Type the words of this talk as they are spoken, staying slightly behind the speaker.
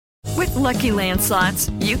With Lucky Land Slots,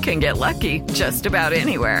 you can get lucky just about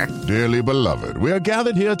anywhere. Dearly beloved, we are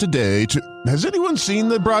gathered here today to... Has anyone seen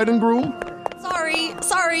the bride and groom?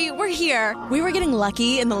 Sorry, we're here. We were getting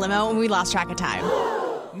lucky in the limo and we lost track of time.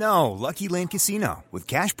 No, Lucky Land Casino, with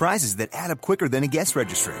cash prizes that add up quicker than a guest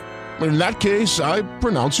registry. In that case, I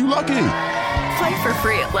pronounce you lucky. Play for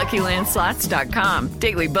free at LuckyLandSlots.com.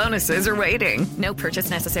 Daily bonuses are waiting. No purchase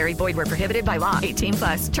necessary. Void where prohibited by law.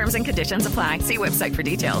 18+. Terms and conditions apply. See website for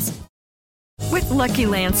details. With Lucky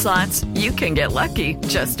Land Slots, you can get lucky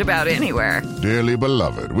just about anywhere. Dearly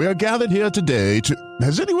beloved, we are gathered here today to...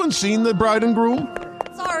 Has anyone seen the bride and groom?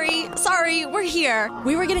 Sorry, we're here.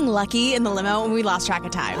 We were getting lucky in the limo and we lost track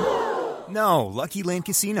of time. No, Lucky Land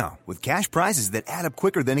Casino, with cash prizes that add up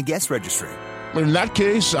quicker than a guest registry. In that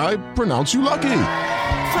case, I pronounce you lucky.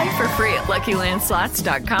 Play for free at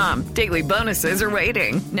LuckyLandSlots.com. Daily bonuses are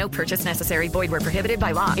waiting. No purchase necessary. Void where prohibited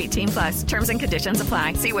by law. 18+. Terms and conditions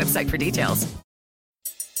apply. See website for details.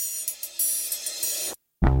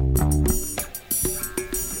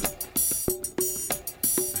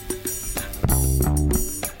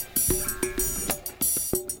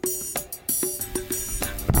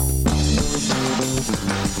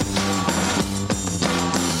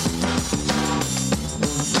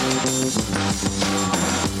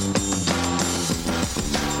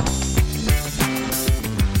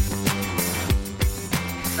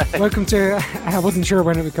 Welcome to, I wasn't sure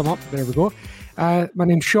when it would come up. There we go. My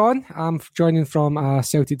name's Sean. I'm joining from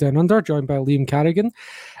Celtic Down Under, joined by Liam Carrigan.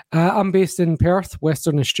 I'm based in Perth,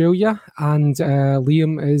 Western Australia, and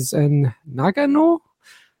Liam is in Nagano?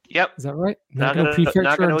 Yep. Is that right? Nagano Prefecture,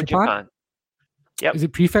 Nagano, Japan? Yep. Is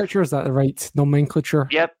it prefecture? Is that the right nomenclature?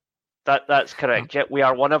 Yep. That's correct. Yep, we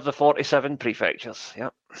are one of the 47 prefectures.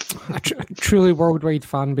 Yep. A truly worldwide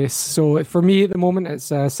fan base. So for me at the moment, it's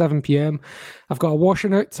 7 p.m. I've got a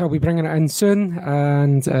washing out. I'll be bringing it in soon.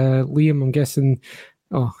 And Liam, I'm guessing,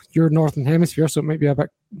 you're Northern Hemisphere, so it might be a bit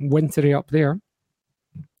wintry up there.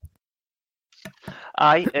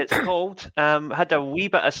 Aye, it's cold. Had a wee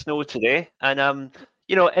bit of snow today, and and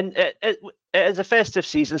it is a festive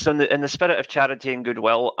season. So in the spirit of charity and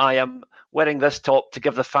goodwill, I am wearing this top to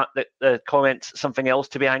give the fact that the comments something else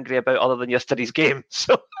to be angry about other than yesterday's game.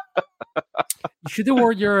 So you should have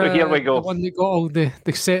worn your so here we go. The one that got all the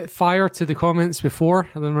set fire to the comments before.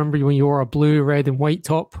 I remember when you wore a blue, red, and white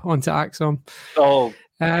top onto Acsom. Oh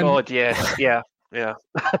God, yes, yeah.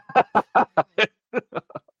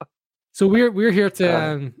 So we're here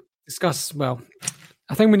to discuss. Well,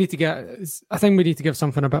 I think we need to give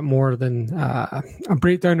something a bit more than a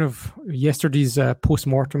breakdown of yesterday's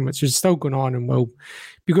post-mortem, which is still going on and will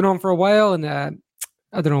be going on for a while. And I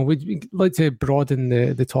don't know, we'd like to broaden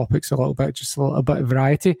the topics a little bit, just a little bit of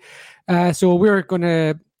variety. So we're going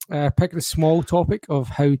to pick the small topic of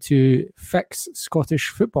how to fix Scottish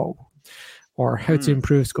football, or how to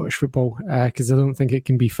improve Scottish football, because I don't think it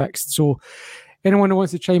can be fixed. So anyone who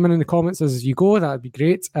wants to chime in the comments as you go, that'd be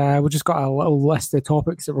great. We've just got a little list of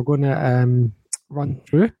topics that we're going to run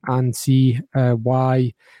through and see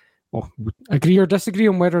why, agree or disagree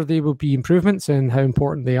on whether they will be improvements and how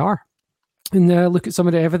important they are, and look at some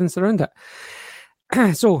of the evidence around it.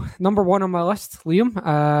 So, number one on my list, Liam,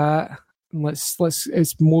 it's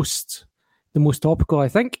the most topical, I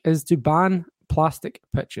think, is to ban plastic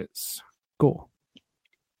pitches. Go.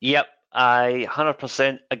 Yep, I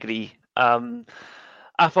 100% agree.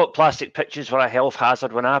 I thought plastic pitches were a health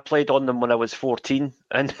hazard when I played on them when I was 14,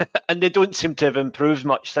 and they don't seem to have improved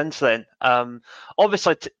much since then.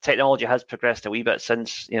 Obviously, technology has progressed a wee bit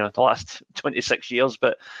since the last 26 years,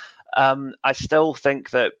 but I still think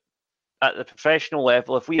that at the professional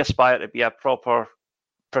level, if we aspire to be a proper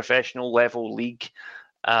professional level league,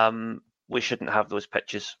 we shouldn't have those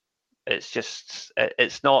pitches.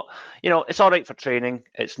 It's not, it's all right for training.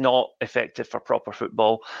 It's not effective for proper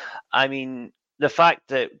football. I mean, the fact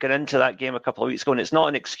that got into that game a couple of weeks ago, and it's not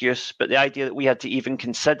an excuse, but the idea that we had to even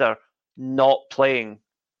consider not playing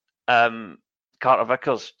Carter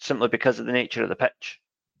Vickers simply because of the nature of the pitch,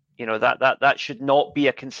 that should not be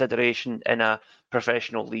a consideration in a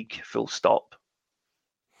professional league, full stop.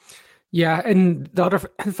 Yeah, and the other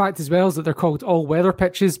fact as well is that they're called all-weather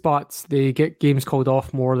pitches, but they get games called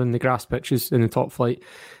off more than the grass pitches in the top flight.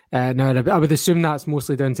 Now, I would assume that's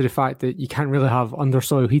mostly down to the fact that you can't really have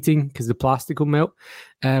undersoil heating because the plastic will melt,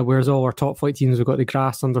 whereas all our top flight teams have got the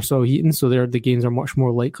grass undersoil heating, so the games are much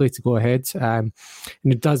more likely to go ahead. And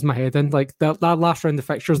it does my head in. Like that last round of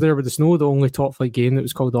fixtures there with the snow, the only top flight game that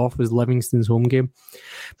was called off was Livingston's home game.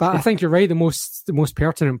 But I think you're right. The most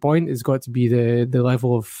pertinent point has got to be the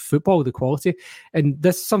level of football, the quality. And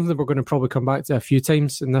this is something that we're going to probably come back to a few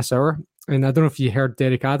times in this hour. And I don't know if you heard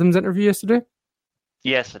Derek Adams' interview yesterday.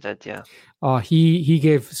 Yes, I did. Yeah. He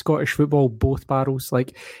gave Scottish football both barrels.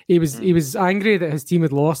 Like he was angry that his team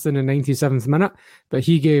had lost in the 97th minute, but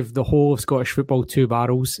he gave the whole of Scottish football 2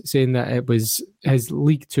 barrels, saying that it was his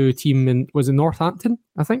League Two team was in Northampton,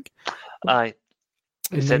 I think. Aye.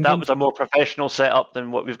 He said that was a more professional setup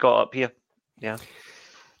than what we've got up here. Yeah.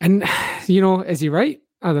 And is he right?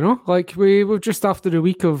 I don't know. Like we're just after a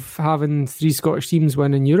week of having 3 Scottish teams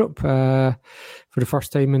win in Europe for the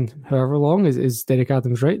first time in however long. Is Derek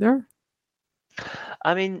Adams right there?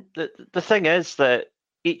 I mean, the thing is that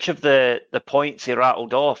each of the points he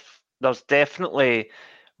rattled off, there's definitely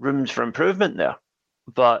rooms for improvement there.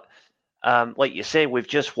 But like you say, we've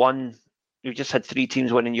just had 3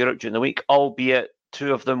 teams win in Europe during the week, albeit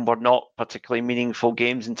 2 of them were not particularly meaningful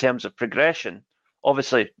games in terms of progression.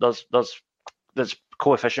 Obviously, there's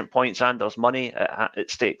coefficient points and there's money at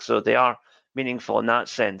stake, so they are meaningful in that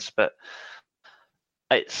sense. But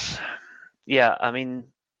I mean,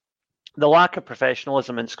 the lack of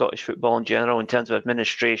professionalism in Scottish football in general, in terms of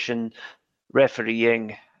administration,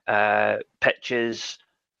 refereeing, pitches,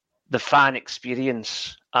 the fan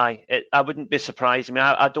experience. I wouldn't be surprised. I mean,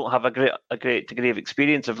 I don't have a great degree of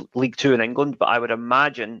experience of League Two in England, but I would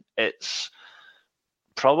imagine it's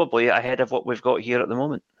probably ahead of what we've got here at the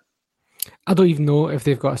moment. I don't even know if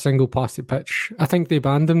they've got a single plastic pitch. I think they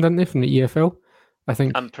banned them, didn't they, from the EFL?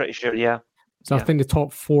 I'm pretty sure, yeah. So yeah. I think the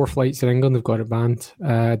top 4 flights in England have got it banned.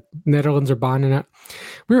 Netherlands are banning it.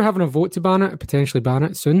 We were having a vote to ban it, potentially ban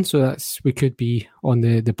it soon. So we could be on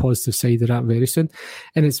the positive side of that very soon.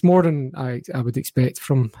 And it's more than I would expect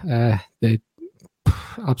from the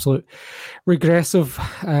absolute regressive,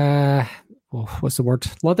 what's the word?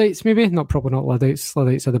 Luddites, maybe? Probably not Luddites.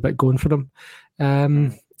 Luddites had a bit going for them.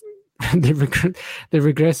 The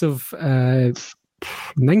regressive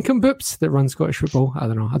nincompoops that run Scottish football. I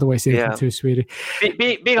don't know. I don't want to say anything too sweary.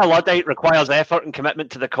 Being a Luddite requires effort and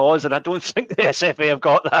commitment to the cause, and I don't think the SFA have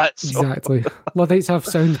got that. So. Exactly. Luddites have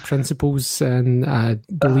sound principles and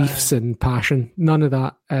beliefs and passion. None of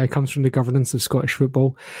that comes from the governance of Scottish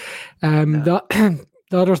football. The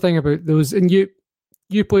other thing about those, and you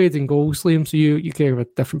played in goals, Liam, so you kind of have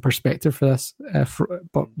a different perspective for this.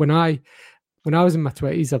 But when I was in my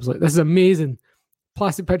 20s, I was like, this is amazing.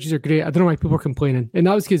 Plastic pitches are great. I don't know why people are complaining. And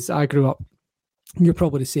that was because I grew up, you're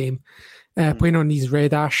probably the same, playing on these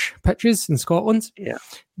red ash pitches in Scotland. Yeah.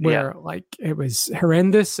 Where like it was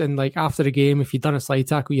horrendous. And like after the game, if you'd done a slide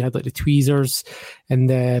tackle, you had like the tweezers and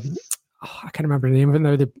I can't remember the name of it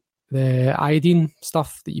now, the iodine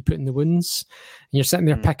stuff that you put in the wounds. And you're sitting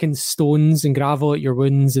there picking stones and gravel at your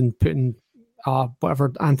wounds and putting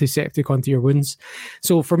whatever antiseptic onto your wounds.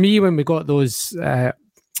 So for me, when we got those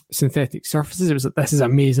synthetic surfaces, it was like, this is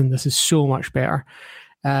amazing, this is so much better.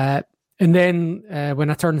 And then when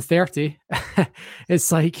I turned 30,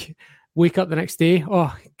 it's like wake up the next day,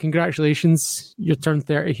 oh, congratulations, you turned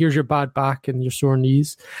 30, here's your bad back and your sore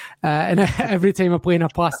knees. And every time I play in a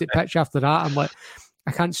plastic pitch after that, I'm like,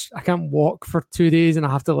 I can't walk for 2 days and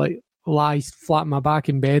I have to like lie flat on my back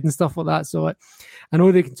in bed and stuff like that. So I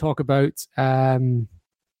know they can talk about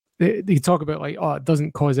they talk about like, oh, it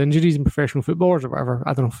doesn't cause injuries in professional footballers or whatever.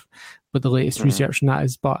 I don't know what the latest research on that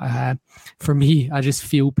is, but for me, I just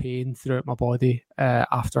feel pain throughout my body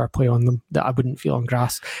after I play on them that I wouldn't feel on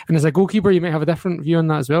grass. And as a goalkeeper, you might have a different view on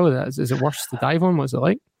that as well. Is it worse to dive on? What's it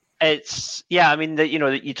like? It's I mean,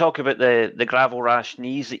 you talk about the gravel rash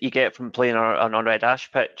knees that you get from playing on a red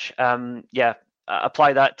ash pitch.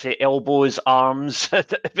 Apply that to elbows, arms,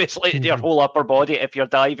 basically to your whole upper body if you're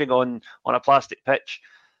diving on a plastic pitch.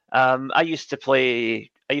 I used to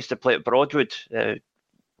play at Broadwood. I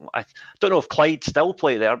don't know if Clyde still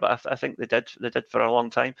play there, but I think they did. They did for a long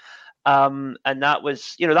time. And that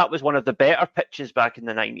was one of the better pitches back in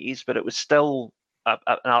the 90s, but it was still an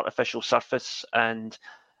artificial surface, and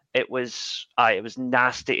it was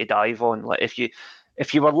nasty to dive on. Like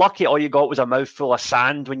if you were lucky, all you got was a mouthful of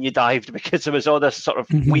sand when you dived, because there was all this sort of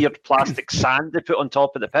weird plastic sand they put on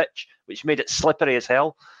top of the pitch, which made it slippery as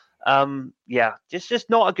hell. Just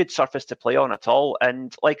not a good surface to play on at all.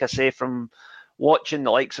 And like I say, from watching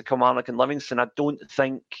the likes of Kilmarnock and Livingston, I don't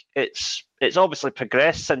think it's obviously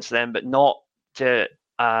progressed since then, but not to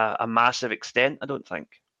a massive extent, I don't think.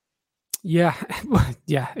 Yeah,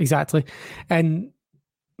 exactly. And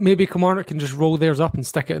maybe Kilmarnock can just roll theirs up and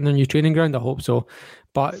stick it in their new training ground. I hope so.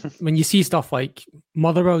 But when you see stuff like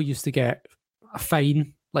Motherwell used to get a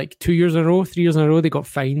fine like 2 years in a row, 3 years in a row, they got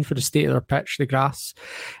fined for the state of their pitch, the grass.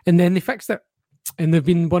 And then they fixed it. And they've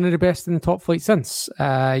been one of the best in the top flight since.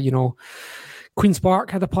 Queen's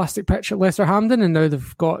Park had a plastic pitch at Lesser Hampden, and now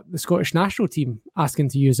they've got the Scottish national team asking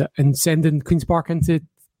to use it and sending Queen's Park into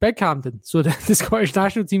Big Hampden, so the Scottish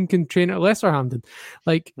national team can train at Lesser Hampden.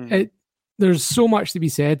 Like there's so much to be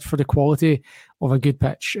said for the quality of a good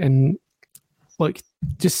pitch, and like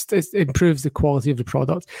just it improves the quality of the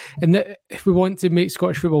product. And if we want to make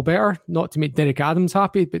Scottish football better, not to make Derek Adams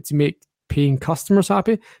happy, but to make paying customers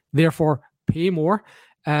happy, therefore pay more,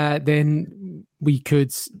 then we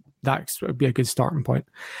could. That would be a good starting point.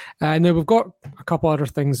 Now we've got a couple other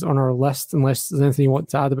things on our list, unless there's anything you want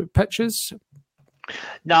to add about pitches.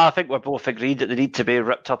 No, I think we're both agreed that they need to be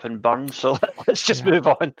ripped up and burned. So let's just move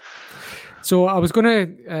on. So I was going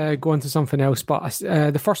to go into something else, but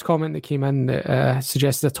the first comment that came in that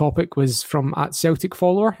suggested a topic was from @Celtic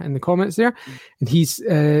follower in the comments there, and he's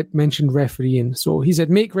mentioned refereeing. So he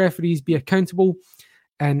said, make referees be accountable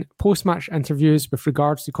in post-match interviews with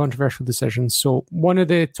regards to controversial decisions. So one of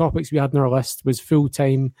the topics we had on our list was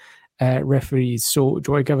full-time referees. So do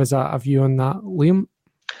you want to give us a view on that, Liam?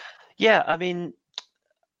 Yeah, I mean,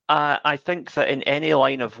 I think that in any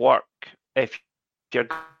line of work, if you're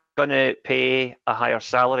going to pay a higher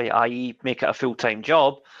salary, i.e. make it a full-time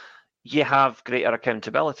job, you have greater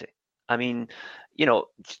accountability. I mean, you know,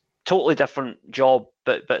 totally different job,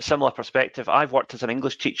 but similar perspective. I've worked as an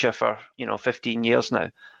English teacher for 15 years now,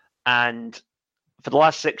 and for the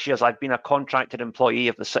last 6 years I've been a contracted employee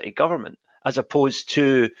of the city government, as opposed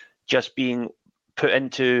to just being put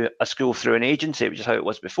into a school through an agency, which is how it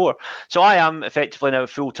was before. So I am effectively now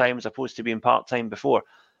full-time as opposed to being part-time before.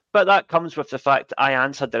 But that comes with the fact that I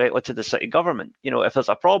answer directly to the city government. You know, if there's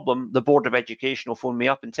a problem, the Board of Education will phone me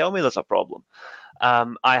up and tell me there's a problem.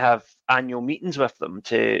 I have annual meetings with them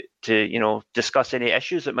to discuss any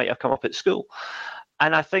issues that might have come up at school.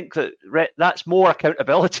 And I think that that's more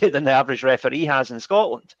accountability than the average referee has in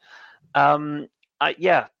Scotland.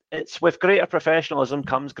 It's with greater professionalism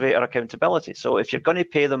comes greater accountability. So if you're going to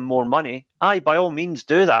pay them more money, by all means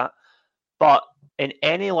do that. But in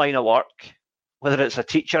any line of work, whether it's a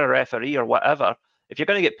teacher, a referee, or whatever, if you're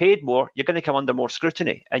going to get paid more, you're going to come under more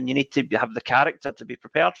scrutiny, and you need to have the character to be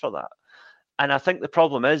prepared for that. And I think the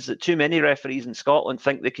problem is that too many referees in Scotland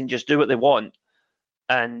think they can just do what they want,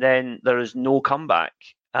 and then there is no comeback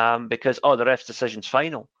because, the ref's decision's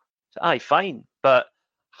final. So, fine, but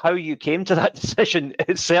how you came to that decision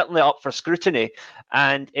is certainly up for scrutiny,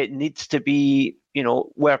 and it needs to be,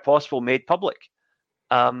 where possible, made public,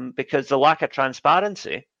 because the lack of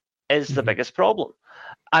transparency is the biggest problem.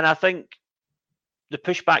 And I think the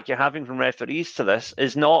pushback you're having from referees to this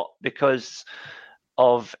is not because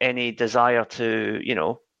of any desire to,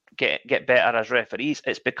 get better as referees.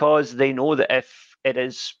 It's because they know that if it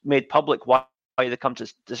is made public why they come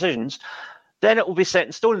to decisions, then it will be set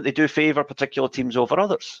in stone that they do favour particular teams over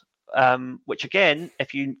others. Which again,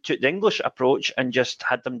 if you took the English approach and just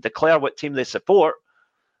had them declare what team they support,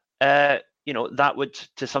 that would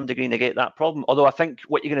to some degree negate that problem. Although I think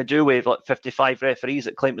what you're going to do with 55 referees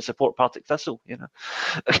that claim to support Partick Thistle,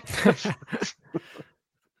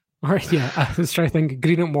 All right, yeah, I was trying to think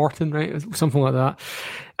Green at Morton, right? Something like that.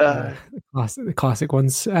 The classic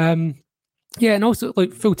ones. And also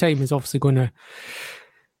full time is obviously going to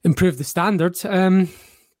improve the standards. The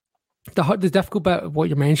difficult bit of what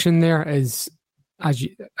you're mentioning there is, as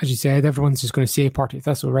you said, everyone's just going to say Partick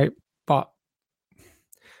Thistle, right? But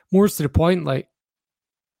more to the point,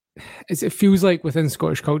 it feels like within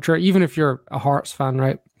Scottish culture, even if you're a Hearts fan,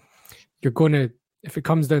 right, you're going to, if it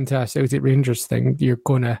comes down to a Celtic Rangers thing, you're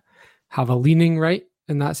going to have a leaning, right,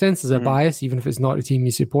 in that sense, as a bias, even if it's not the team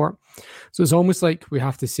you support. So it's almost like we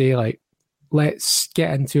have to say, let's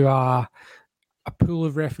get into a pool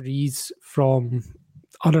of referees from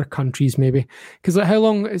other countries, maybe, because how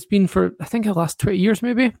long it's been for, I think the last 20 years,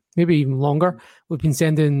 maybe even longer, we've been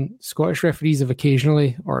sending Scottish referees of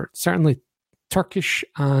occasionally, or certainly Turkish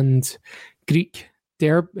and Greek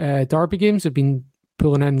derby games have been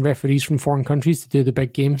pulling in referees from foreign countries to do the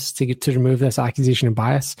big games to remove this accusation of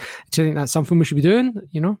bias. Do you think that's something we should be doing,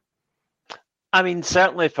 I mean,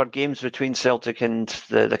 certainly for games between Celtic and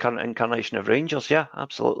the current incarnation of Rangers, yeah,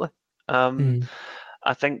 absolutely.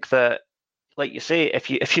 I think that, like you say, if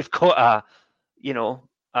you've got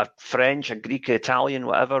a French, a Greek, Italian,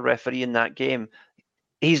 whatever referee in that game,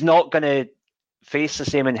 he's not going to face the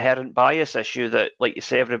same inherent bias issue that, like you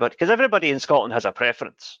say, everybody in Scotland has a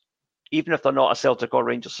preference. Even if they're not a Celtic or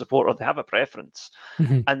Rangers supporter, they have a preference.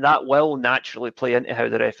 And that will naturally play into how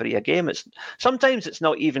they referee a game. Sometimes it's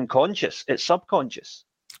not even conscious, it's subconscious.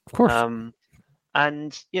 Of course.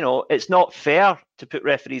 And, it's not fair to put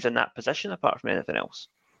referees in that position apart from anything else.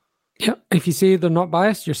 Yeah, if you say they're not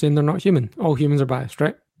biased, you're saying they're not human. All humans are biased,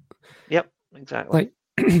 right? Yep, exactly.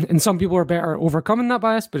 And some people are better at overcoming that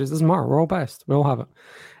bias, but it doesn't matter. We're all biased. We all have it.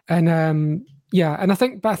 And Yeah, and I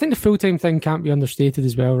think the full-time thing can't be understated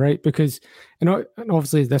as well, right? Because, and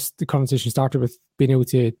obviously the conversation started with being able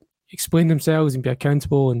to explain themselves and be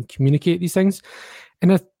accountable and communicate these things.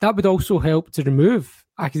 And that would also help to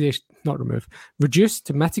reduce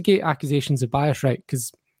to mitigate accusations of bias, right?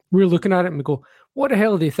 Because we're looking at it and we go, what the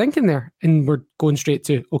hell are they thinking there? And we're going straight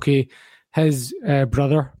to, okay, his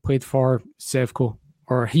brother played for Sevco,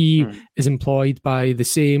 or he is employed by the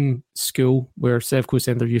same school where Sevco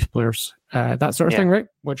send their youth players, that sort of thing, right?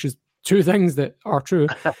 Which is two things that are true.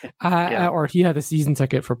 Or he had a season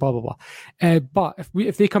ticket for blah, blah, blah. But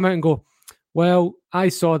if they come out and go, well, I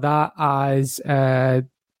saw that as...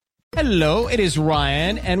 Hello, it is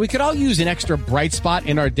Ryan, and we could all use an extra bright spot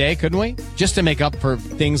in our day, couldn't we? Just to make up for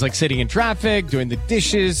things like sitting in traffic, doing the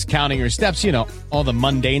dishes, counting your steps, all the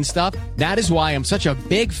mundane stuff. That is why I'm such a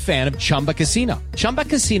big fan of Chumba Casino. Chumba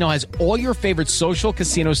Casino has all your favorite social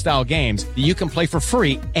casino-style games that you can play for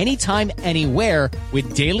free anytime, anywhere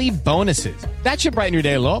with daily bonuses. That should brighten your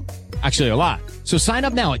day a little. Actually, a lot. So sign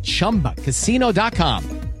up now at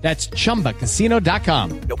ChumbaCasino.com. That's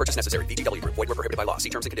ChumbaCasino.com. No purchase necessary. VGW Group. Void where prohibited by law. See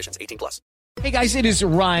terms and conditions. 18+. Hey guys, it is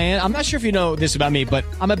Ryan. I'm not sure if you know this about me, but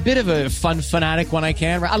I'm a bit of a fun fanatic when I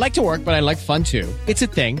can. I like to work, but I like fun too. It's a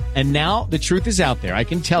thing. And now the truth is out there. I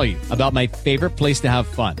can tell you about my favorite place to have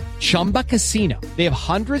fun. Chumba Casino. They have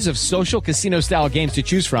hundreds of social casino style games to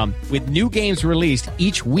choose from with new games released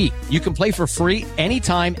each week. You can play for free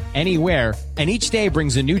anytime, anywhere. And each day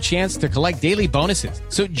brings a new chance to collect daily bonuses.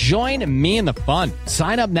 So join me in the fun.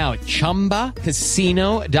 Sign up now at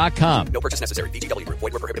ChumbaCasino.com. No purchase necessary. VGW Group.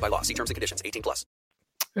 Void where prohibited by law. See terms and conditions.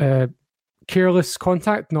 18+. Careless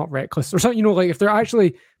contact, not reckless, or something. Like if they're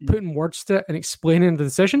actually putting words to it and explaining the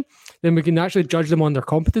decision, then we can actually judge them on their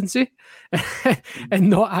competency, and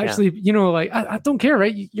not actually, I don't care,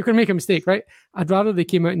 right? You're going to make a mistake, right? I'd rather they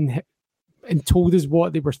came out and told us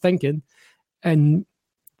what they were thinking, and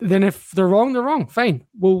then if they're wrong, they're wrong. Fine.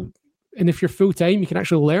 Well, and if you're full time, you can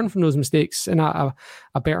actually learn from those mistakes in a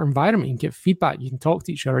better environment. You can get feedback. You can talk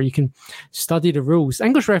to each other. You can study the rules.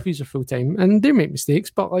 English referees are full time and they make mistakes,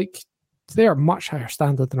 but they are much higher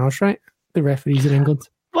standard than us, right? The referees in England.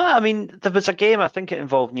 Well, I mean, there was a game, I think it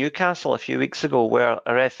involved Newcastle a few weeks ago, where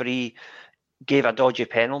a referee gave a dodgy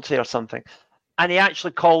penalty or something. And he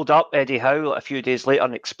actually called up Eddie Howe a few days later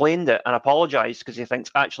and explained it and apologised because he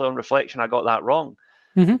thinks, actually, on reflection, I got that wrong.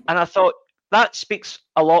 Mm-hmm. And I thought, that speaks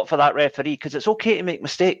a lot for that referee, because it's okay to make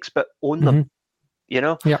mistakes, but own them,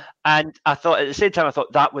 Yeah. And I thought at the same time,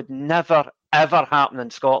 that would never, ever happen in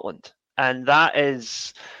Scotland. And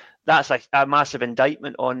that's a massive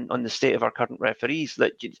indictment on the state of our current referees,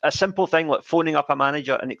 that a simple thing like phoning up a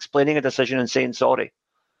manager and explaining a decision and saying sorry,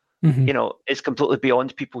 is completely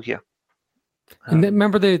beyond people here. And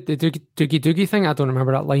remember the Doogie thing? I don't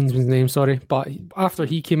remember that linesman's name, sorry. But after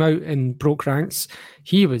he came out and broke ranks,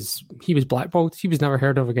 he was blackballed. He was never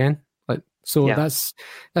heard of again. That's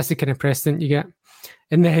the kind of precedent you get.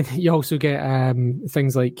 And then you also get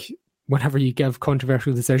things like whenever you give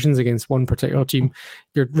controversial decisions against one particular team,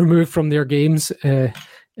 you're removed from their games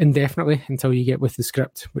indefinitely until you get with the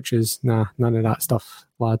script, which is none of that stuff,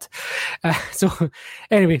 lad. So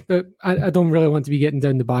anyway, I don't really want to be getting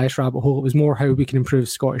down the bias rabbit hole. It was more how we can improve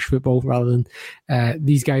Scottish football rather than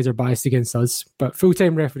these guys are biased against us. But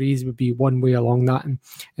full-time referees would be one way along that. And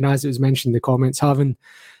as it was mentioned in the comments, having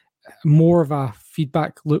more of a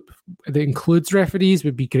feedback loop that includes referees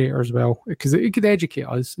would be greater as well, because it could educate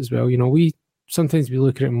us as well. Sometimes we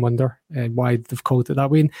look at it and wonder why they've called it that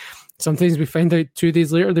way. And sometimes we find out 2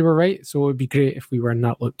 days later they were right. So it would be great if we were in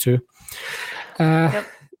that loop too. Yep.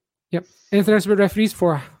 Anything else about referees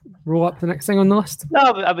before I roll up the next thing on the list? No,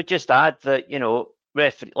 I would just add that,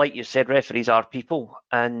 like you said, referees are people.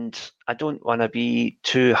 And I don't want to be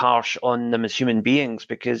too harsh on them as human beings,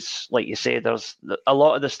 because, like you say, there's a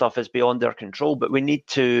lot of the stuff is beyond their control. But we need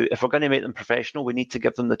to, if we're going to make them professional, we need to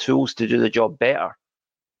give them the tools to do the job better.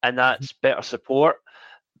 And that's better support,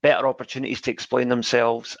 better opportunities to explain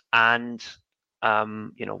themselves, and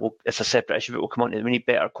it's a separate issue, but we'll come on to it. We need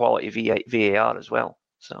better quality VAR as well.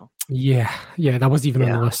 So yeah, that was even on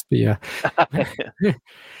the list. But yeah,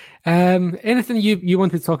 anything you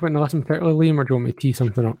wanted to talk about in the last in particular, Liam, or do you want me to tee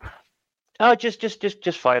something up? Oh, just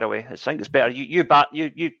fire away. I think it's better. You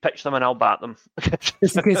pitch them and I'll bat them.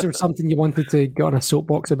 Just in case there was something you wanted to get on a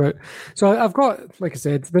soapbox about. So I've got, like I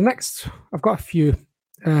said, I've got a few.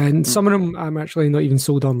 And some of them I'm actually not even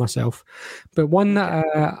sold on myself. But one that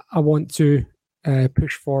I want to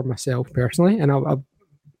push for myself personally, and I'll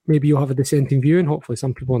maybe you'll have a dissenting view, and hopefully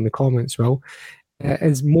some people in the comments will,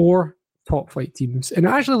 is more top flight teams. And it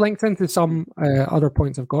actually links into some other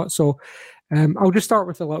points I've got. So I'll just start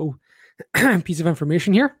with a little piece of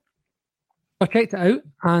information here. I checked it out,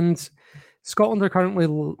 and Scotland are currently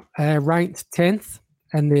ranked 10th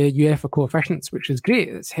in the UEFA coefficients, which is great.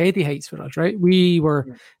 It's heady heights for us, right? We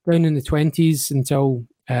were down in the 20s until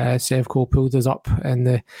Sevco pulled us up in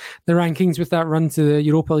the rankings with that run to the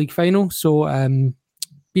Europa League final. So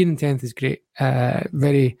being in 10th is great.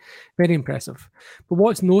 Very, very impressive. But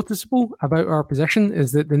what's noticeable about our position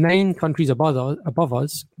is that the 9 countries above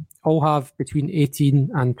us all have between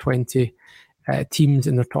 18 and 20 teams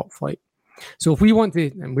in their top flight. So if we want to,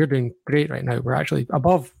 and we're doing great right now, we're actually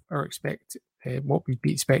above our what we'd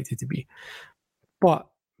be expected to be. But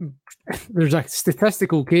there's a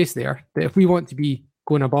statistical case there that if we want to be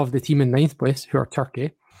going above the team in 9th place, who are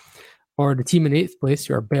Turkey, or the team in 8th place,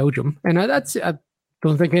 who are Belgium, and I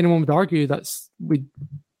don't think anyone would argue that's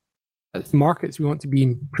markets we want to be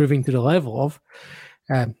improving to the level of.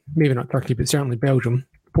 Maybe not Turkey, but certainly Belgium,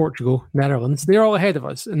 Portugal, Netherlands. They're all ahead of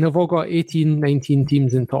us, and they've all got 18, 19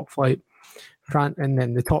 teams in top flight. And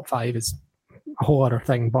then the top 5 is a whole other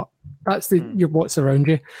thing, but that's what's around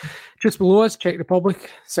you. Just below us, Czech Republic,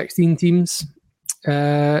 16 teams.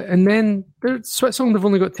 And then Switzerland have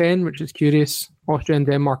only got 10, which is curious. Austria and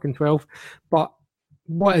Denmark in 12. But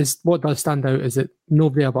what does stand out is that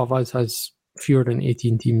nobody above us has fewer than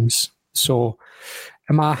 18 teams. So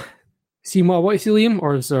am I seeing what I want to see, Liam,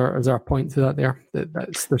 or is there a point to that there?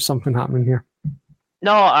 There's something happening here?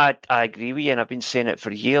 No, I agree with you, and I've been saying it for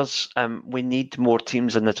years. We need more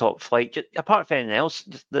teams in the top flight. Apart from anything else,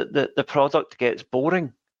 the product gets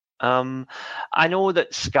boring. I know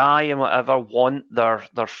that Sky and whatever want their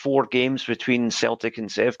 4 games between Celtic and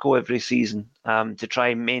Sevco every season to try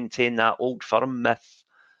and maintain that old firm myth.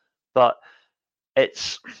 But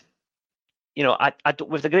it's, I don't,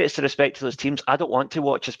 with the greatest respect to those teams, I don't want to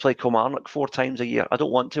watch us play Kilmarnock 4 times a year. I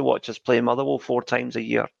don't want to watch us play Motherwell 4 times a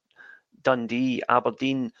year. Dundee,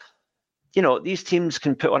 Aberdeen, these teams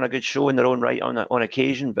can put on a good show in their own right on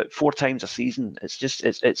occasion, but 4 times a season, it's just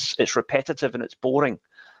it's repetitive and it's boring.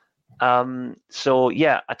 So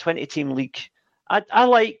yeah, a 20-team league, I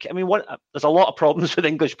like. I mean, there's a lot of problems with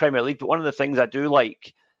English Premier League, but one of the things I do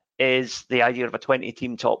like is the idea of a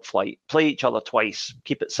 20-team top flight. Play each other twice,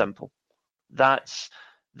 keep it simple. That's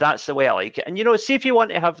the way I like it. And see if you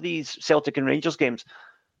want to have these Celtic and Rangers games,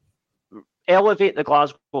 elevate the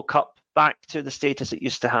Glasgow Cup back to the status it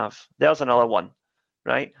used to have. There's another one,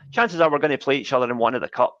 right? Chances are we're going to play each other in one of the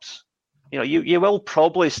cups. You will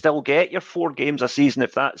probably still get your 4 games a season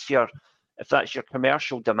if that's your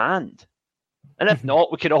commercial demand. And if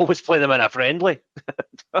not, we can always play them in a friendly.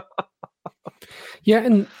 Yeah,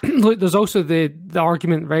 and look, there's also the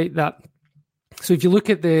argument, right, that so if you look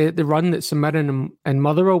at the run that St Mirren and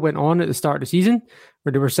Motherwell went on at the start of the season,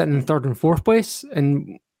 where they were sitting in 3rd and 4th place,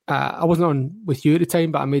 and I wasn't on with you at the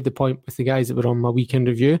time, but I made the point with the guys that were on my weekend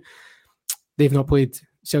review. They've not played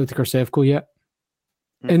Celtic or Sevco yet.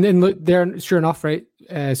 And then look, they're sure enough, right?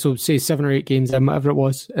 So say 7 or 8 games in, whatever it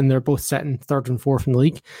was, and they're both sitting 3rd and 4th in the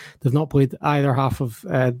league. They've not played either half of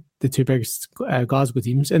the 2 biggest Glasgow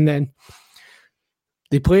teams. And then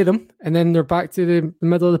they play them, and then they're back to the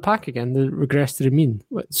middle of the pack again. They regress to the mean.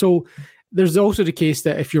 So there's also the case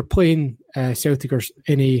that if you're playing Celtic or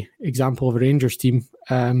any example of a Rangers team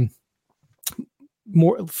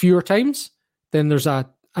fewer times, then there's an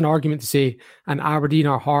argument to say an Aberdeen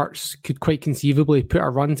or Hearts could quite conceivably put a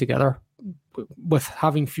run together with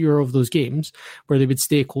having fewer of those games where they would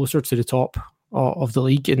stay closer to the top of the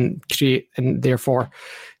league and therefore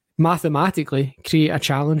mathematically create a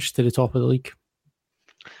challenge to the top of the league.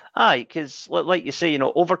 Aye, because like you say,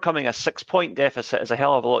 overcoming a 6-point deficit is a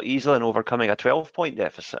hell of a lot easier than overcoming a 12-point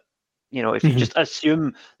deficit. If you just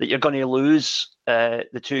assume that you're going to lose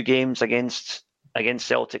the 2 games against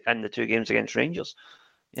Celtic and the 2 games against Rangers.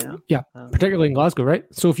 Yeah, particularly in Glasgow, right?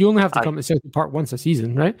 So if you only have to come to Celtic Park once a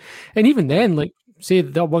season, right? And even then, like, say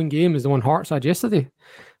that one game is the one Hearts had yesterday.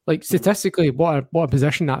 Like, statistically, what a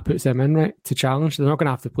position that puts them in, right? To challenge. They're not going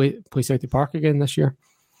to have to play Celtic Park again this year.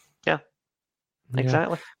 Yeah,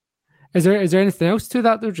 exactly. Is there anything else to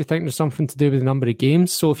that, though? Do you think there's something to do with the number of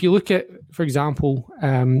games? So if you look at, for example,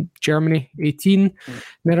 Germany, 18,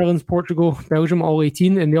 Netherlands, Portugal, Belgium, all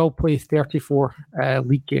 18, and they all play 34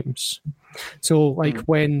 league games. So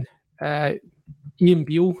when Ian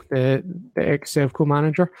Beale, the ex-Sevco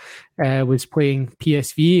manager, was playing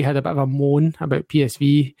PSV, he had a bit of a moan about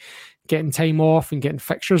PSV getting time off and getting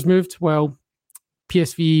fixtures moved. Well,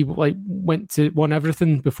 PSV won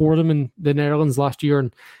everything before them in the Netherlands last year,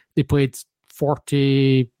 and they played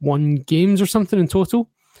 41 games or something in total.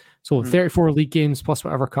 So 34 league games plus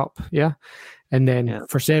whatever cup, yeah. And then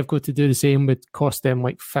for Sevco to do the same would cost them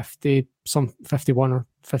 51 or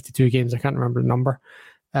 52 games. I can't remember the number.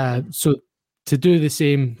 So to do the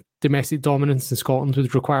same domestic dominance in Scotland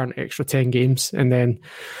would require an extra 10 games. And then,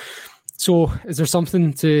 so is there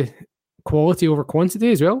something to quality over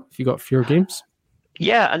quantity as well, if you got fewer games?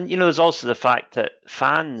 Yeah, and there's also the fact that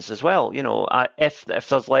fans as well. If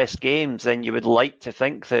there's less games, then you would like to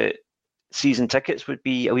think that season tickets would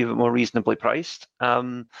be a wee bit more reasonably priced.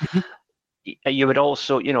 You would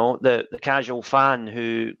also, the casual fan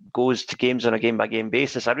who goes to games on a game-by-game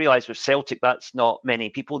basis. I realise with Celtic that's not many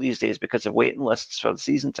people these days because of waiting lists for the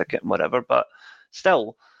season ticket and whatever. But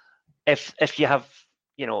still, if you have,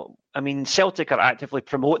 Celtic are actively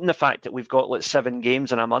promoting the fact that we've got 7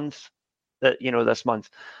 games in a month. This month.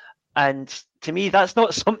 And to me, that's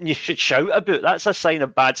not something you should shout about. That's a sign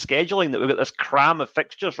of bad scheduling that we've got this cram of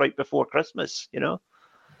fixtures right before Christmas, So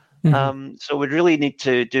we really need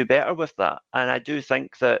to do better with that. And I do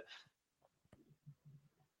think that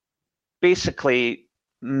basically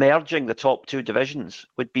merging the top 2 divisions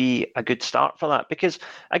would be a good start for that. Because,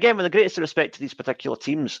 again, with the greatest respect to these particular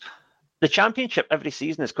teams, the Championship every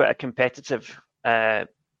season is quite a competitive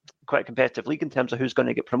league in terms of who's going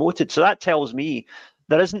to get promoted. So that tells me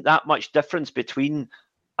there isn't that much difference between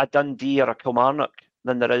a Dundee or a Kilmarnock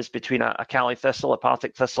than there is between a Cali Thistle, a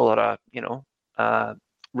Partick Thistle, or a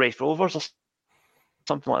Raith Rovers or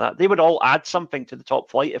something like that. They would all add something to the top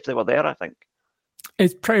flight if they were there, I think.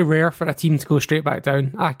 It's pretty rare for a team to go straight back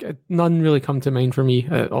down. None really come to mind for me.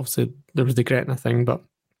 Obviously, there was the Gretna thing, but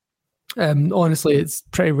honestly, it's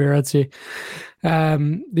pretty rare, I'd say.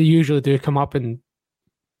 They usually do come up and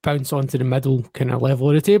bounce onto the middle kind of level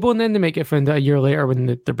of the table, and then they might get found out a year later when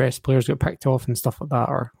their best players get picked off and stuff like that,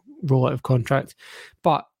 or roll out of contract.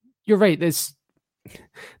 But you're right. That's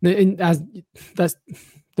the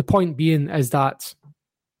point being is that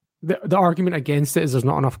the argument against it is there's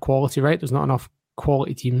not enough quality, right? There's not enough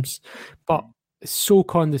quality teams, but it's so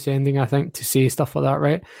condescending, I think, to say stuff like that,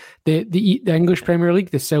 right? The English Premier League,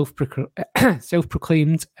 the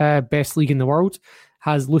self-proclaimed best league in the world,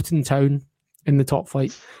 has Luton Town in the top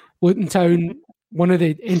flight. Luton Town, one of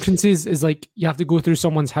the entrances is you have to go through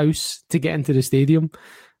someone's house to get into the stadium.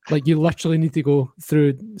 You literally need to go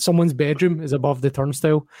through someone's bedroom is above the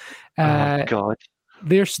turnstile. Oh God!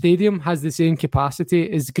 Their stadium has the same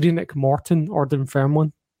capacity as Greenock Morton or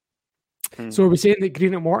Dunfermline. So are we saying that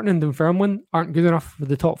Greenock Morton and Dunfermline aren't good enough for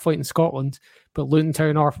the top flight in Scotland, but Luton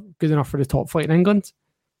Town are good enough for the top flight in England?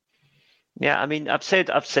 Yeah, I've said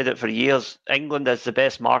it for years. England is the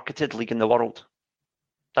best marketed league in the world.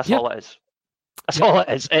 That's all it is. That's all it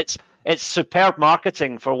is. It's superb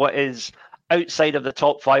marketing for what is outside of the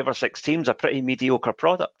top 5 or 6 teams a pretty mediocre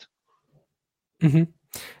product. Mm-hmm.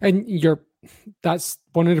 And that's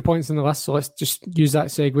one of the points on the list. So let's just use that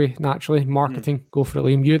segue naturally. Marketing, go for it,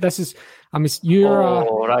 Liam. For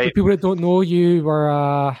people that don't know, you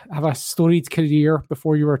were have a storied career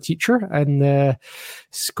before you were a teacher in the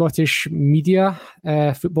Scottish media,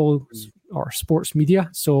 football or sports media.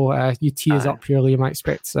 So you tee us up here, Liam. I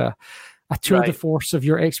expect a tour de force of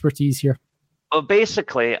your expertise here. Well,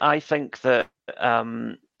 basically, I think that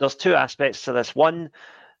there's 2 aspects to this. One,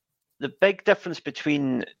 the big difference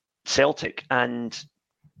between Celtic and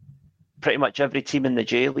pretty much every team in the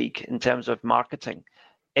J League in terms of marketing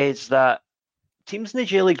is that teams in the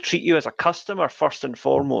J League treat you as a customer first and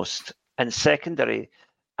foremost, and secondary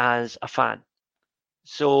as a fan.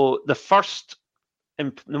 So the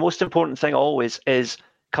most important thing always is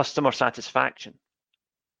customer satisfaction.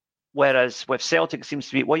 Whereas with Celtic, it seems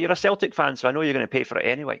to be, well, you're a Celtic fan, so I know you're going to pay for it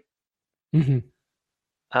anyway. Mm-hmm.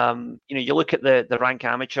 You look at the rank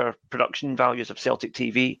amateur production values of Celtic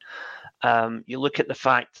TV. You look at the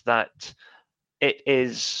fact that it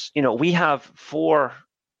is, we have 4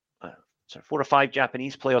 or 5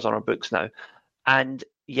 Japanese players on our books now, and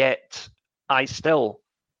yet I still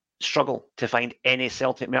struggle to find any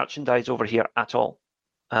Celtic merchandise over here at all,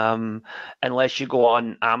 unless you go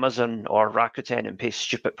on Amazon or Rakuten and pay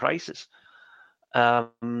stupid prices.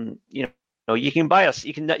 You can buy us.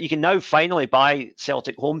 You can now finally buy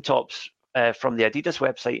Celtic home tops from the Adidas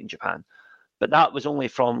website in Japan, but that was only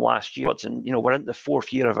from last year. And we're in the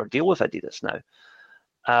 4th year of our deal with Adidas now,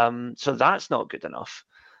 so that's not good enough.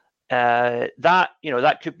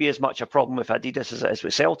 That could be as much a problem with Adidas as it is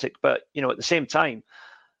with Celtic. But at the same time,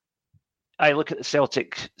 I look at the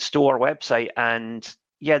Celtic store website, and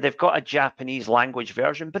they've got a Japanese language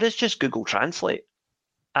version, but it's just Google Translate.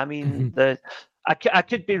 I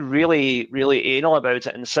could be really, really anal about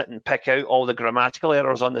it and sit and pick out all the grammatical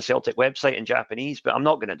errors on the Celtic website in Japanese, but I'm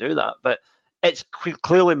not going to do that. But it's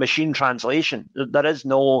clearly machine translation. There is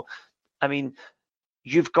no,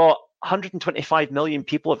 you've got 125 million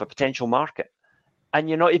people of a potential market, and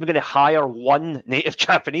you're not even going to hire one native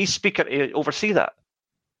Japanese speaker to oversee that.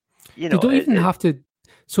 You don't even have to.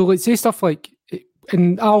 So let's say stuff like,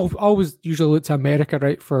 and I'll always usually look to America,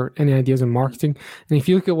 right, for any ideas on marketing. And if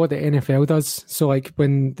you look at what the NFL does, so like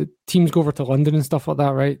when the teams go over to London and stuff like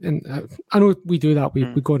that, right, and I know we do that, we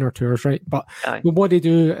go on our tours, right, but what they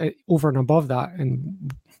do over and above that,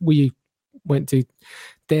 and we went to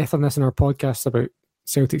death on this in our podcast about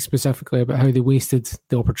Celtic specifically, about how they wasted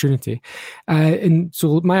the opportunity. And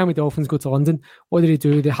so Miami Dolphins go to London. What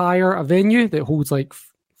do? They hire a venue that holds like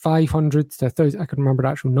 500 to 1,000, I can remember the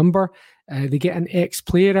actual number. They get an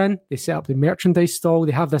ex-player in, they set up the merchandise stall,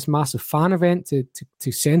 they have this massive fan event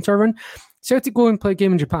to centre around. Celtic go and play a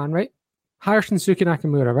game in Japan, right? Hire Shinsuke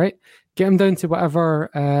Nakamura, right? Get him down to whatever,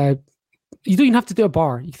 you don't even have to do a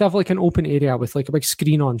bar. You could have like an open area with like a big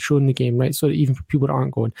screen on showing the game, right? So that even for people that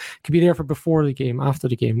aren't going, could be there for before the game, after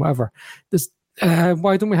the game, whatever.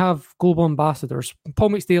 Why don't we have global ambassadors? Paul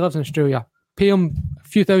McStay lives in Australia. Pay him a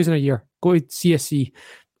few thousand a year. Go to CSC,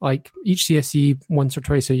 like each CSC once or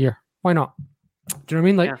twice a year. Why not? Do you know what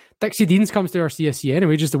I mean? Like Dixie Deans comes to our CSC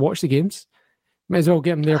anyway just to watch the games. Might as well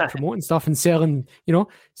get him there promoting stuff and selling,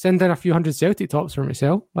 send in a few hundred Celtic tops for him to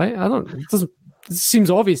sell. Right? It seems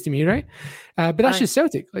obvious to me, right? But that's just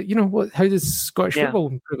Celtic. Like, how does Scottish football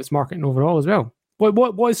improve its marketing overall as well?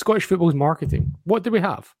 What is Scottish football's marketing? What do we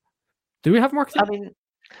have? Do we have marketing? I mean,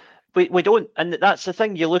 we don't, and that's the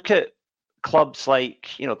thing. You look at clubs like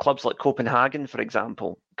Copenhagen, for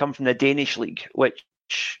example, come from the Danish league, which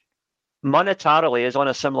monetarily is on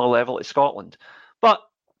a similar level as Scotland, but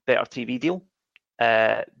better TV deal,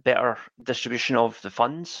 better distribution of the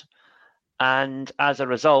funds, and as a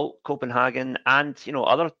result, Copenhagen and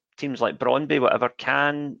other teams like Brøndby, whatever,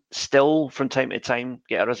 can still from time to time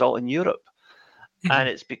get a result in Europe, and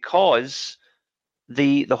it's because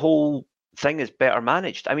the whole thing is better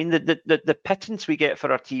managed. I mean, the pittance we get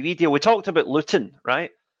for our TV deal. We talked about Luton, right?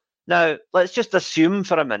 Now, let's just assume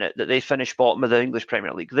for a minute that they finish bottom of the English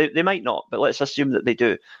Premier League. They might not, but let's assume that they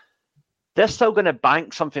do. They're still going to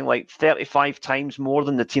bank something like 35 times more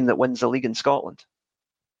than the team that wins the league in Scotland.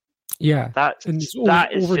 Yeah. That is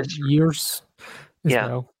over just years as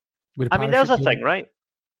well. I mean, there's a thing, right?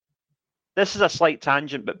 This is a slight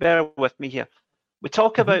tangent, but bear with me here. We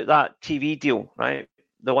talk about that TV deal, right?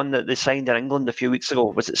 The one that they signed in England a few weeks ago.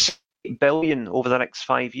 Was it $6 billion over the next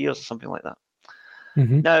 5 years or something like that?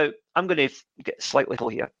 Now, I'm going to get slightly full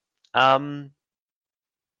here.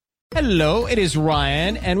 Hello, it is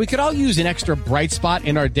Ryan, and we could all use an extra bright spot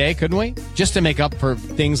in our day, couldn't we? Just to make up for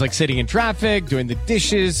things like sitting in traffic, doing the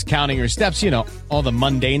dishes, counting your steps, all the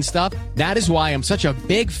mundane stuff. That is why I'm such a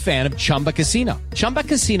big fan of Chumba Casino. Chumba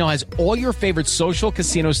Casino has all your favorite social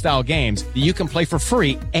casino-style games that you can play for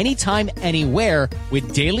free anytime, anywhere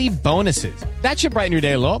with daily bonuses. That should brighten your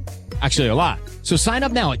day a little. Actually, a lot. So sign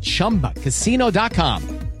up now at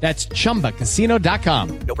ChumbaCasino.com. That's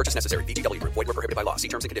ChumbaCasino.com. No purchase necessary. VGW Group. Void where prohibited by law. See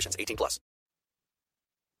terms and conditions. 18+.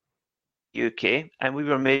 UK, and we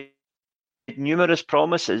were made numerous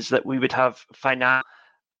promises that we would have financial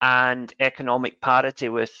and economic parity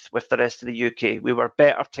with the rest of the UK. We were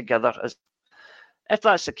better together. If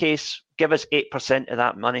that's the case, give us 8% of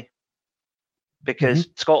that money, because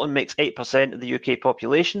Scotland makes 8% of the UK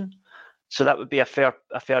population. So that would be a fair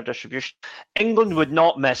distribution. England would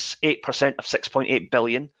not miss 8% of 6.8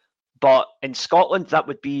 billion, but in Scotland that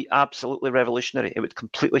would be absolutely revolutionary. It would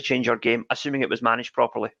completely change our game, assuming it was managed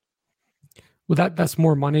properly. Well, that's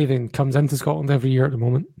more money than comes into Scotland every year at the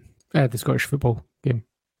moment. The Scottish football game.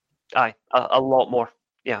 Aye, a lot more.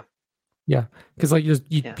 Yeah. Yeah, because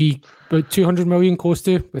you'd be about 200 million close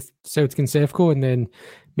to with Celtic and Sevco, and then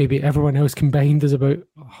maybe everyone else combined is about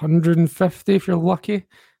 150 if you're lucky.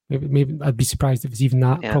 Maybe I'd be surprised if it's even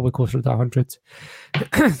that. Yeah. Probably closer to 100.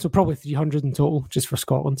 So probably 300 in total just for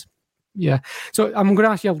Scotland. Yeah. So I'm going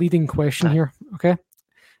to ask you a leading question here. Okay.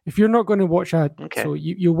 If you're not going to watch so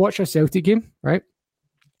you watch a Celtic game, right?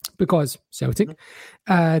 Because Celtic,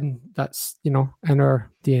 and that's in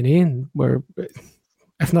our DNA, and we're,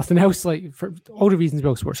 if nothing else, like for all the reasons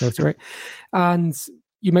we'll support Celtic, right? And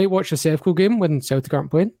you might watch a Sevco game when Celtic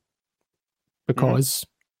aren't playing, because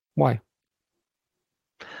why?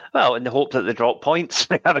 Well, in the hope that they drop points,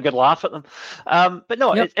 they have a good laugh at them. But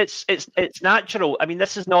no, it's natural. I mean,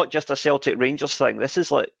 this is not just a Celtic Rangers thing. This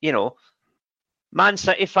is like, Man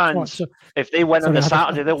City fans, if they win on the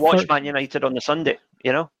Saturday, they'll watch Man United on the Sunday,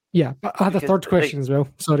 Yeah, I had a third question as well.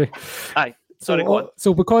 Sorry. Aye.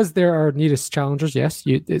 So because they're our nearest challengers, yes,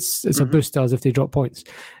 it's a boost to us if they drop points.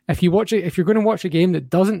 If you're going to watch a game that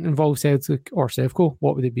doesn't involve Celtic or Sevco,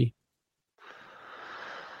 what would it be?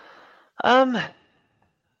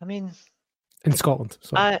 I mean, in Scotland.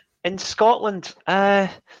 In Scotland, I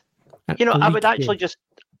would actually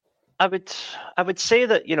I would say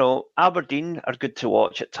that, Aberdeen are good to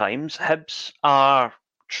watch at times. Hibs are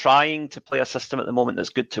trying to play a system at the moment that's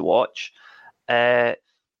good to watch.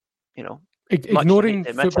 Ignoring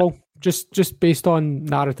football, just based on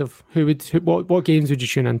narrative, what games would you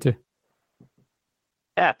tune into?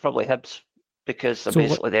 Yeah, probably Hibs, because they're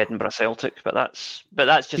basically the Edinburgh Celtic. But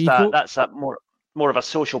that's just more of a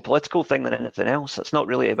social political thing than anything else. It's not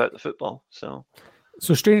really about the football. So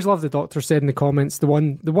Strangelove the Doctor said in the comments, the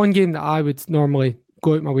one game that I would normally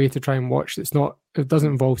go out my way to try and watch it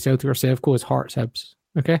doesn't involve Celtic or Sevco is Hearts Hibs.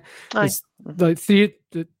 Okay, it's like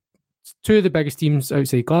two of the biggest teams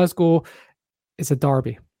outside Glasgow. It's a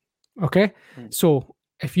derby. Okay, so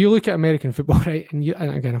if you look at American football, right, and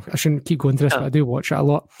again, I shouldn't keep going to this, but I do watch it a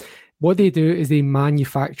lot. What they do is they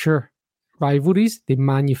manufacture rivalries. They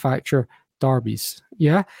manufacture derbies.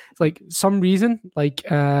 Yeah, like some reason, like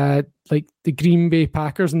the Green Bay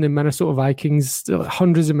Packers and the Minnesota Vikings,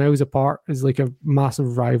 hundreds of miles apart, is like a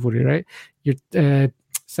massive rivalry, right? Your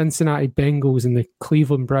Cincinnati Bengals and the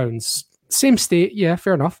Cleveland Browns, same state, yeah,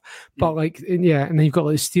 fair enough. But and then you've got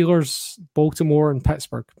like Steelers, Baltimore, and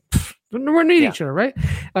Pittsburgh. They're nowhere near each other, right?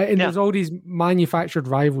 There's all these manufactured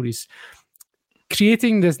rivalries.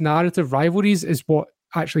 Creating this narrative rivalries is what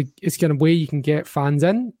actually is kind of way you can get fans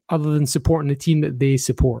in, other than supporting the team that they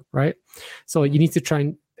support, right? So you need to try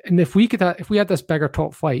and if we had this bigger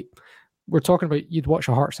top flight, we're talking about you'd watch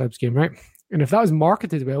a Hearts Hibs game, right? And if that was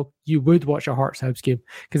marketed well, you would watch a Hearts Hibs game,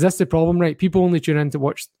 because that's the problem, right? People only tune in to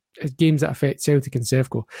watch games that affect Celtic and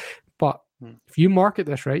Sevco. But if you market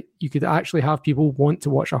this right, you could actually have people want to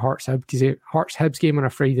watch a Hearts Hibs game on a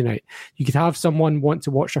Friday night. You could have someone want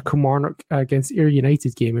to watch a Kilmarnock against Ayr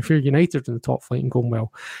United game if you're United in the top flight and going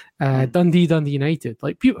well. Dundee United.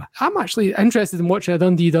 I'm actually interested in watching a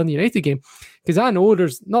Dundee United game, because I know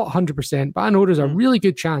there's not 100%, but I know there's a really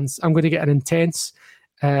good chance I'm going to get an intense,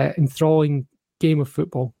 enthralling game of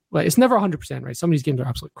football. Like, it's never 100%, right? Some of these games are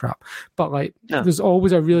absolute crap, but there's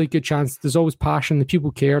always a really good chance. There's always passion. The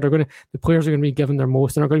people care. The players are going to be giving their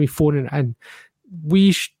most. They're not going to be phoning it in.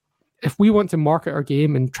 If we want to market our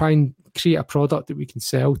game and try and create a product that we can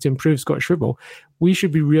sell to improve Scottish football, we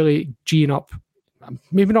should be really geeing up.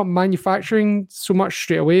 Maybe not manufacturing so much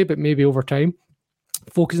straight away, but maybe over time,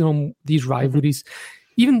 focusing on these rivalries.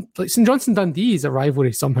 Even like St Johnstone Dundee is a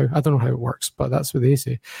rivalry somehow. I don't know how it works, but that's what they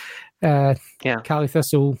say. Cali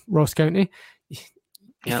Thistle, Ross County.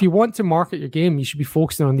 If you want to market your game, you should be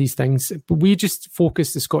focusing on these things. But we just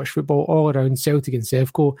focus the Scottish football all around Celtic and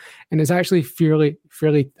Sevco, and it's actually fairly,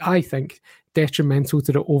 I think, detrimental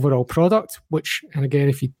to the overall product, which, and again,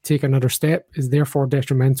 if you take another step, is therefore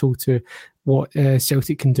detrimental to what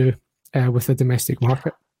Celtic can do with the domestic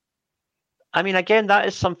market. I mean, again, that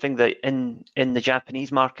is something that in the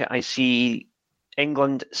Japanese market, I see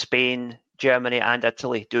England, Spain, Germany and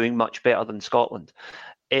Italy doing much better than Scotland,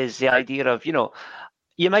 is the idea of,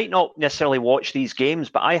 you might not necessarily watch these games,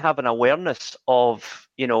 but I have an awareness of,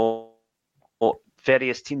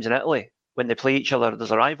 various teams in Italy. When they play each other,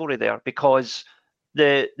 there's a rivalry there because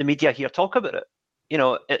the media here talk about it.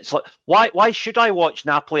 It's like, why should I watch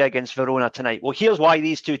Napoli against Verona tonight? Well, here's why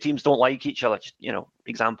these two teams don't like each other,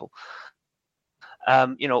 example. Why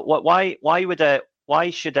is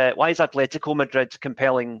Atletico Madrid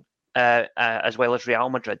compelling as well as Real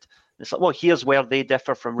Madrid? It's like, well, here's where they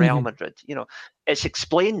differ from Real Madrid. It's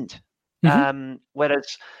explained.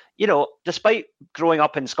 Whereas, despite growing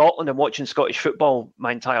up in Scotland and watching Scottish football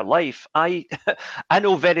my entire life, I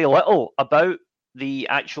know very little about the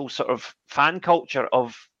actual sort of fan culture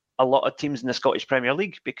of a lot of teams in the Scottish Premier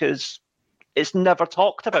League, because it's never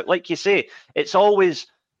talked about. Like you say, it's always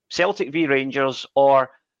Celtic v Rangers, or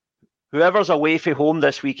whoever's away from home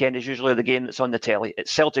this weekend is usually the game that's on the telly.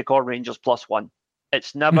 It's Celtic or Rangers +1.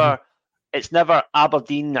 It's never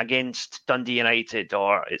Aberdeen against Dundee United,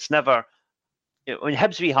 or it's never. When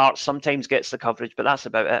Hibs v Hearts sometimes gets the coverage, but that's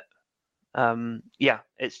about it.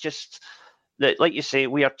 It's just that, like you say,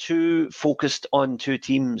 we are too focused on two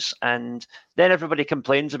teams, and then everybody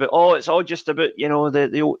complains about, it's all just about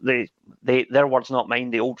their words, not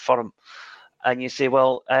mine, the old firm. And you say,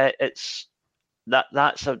 well, it's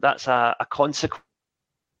that's a consequence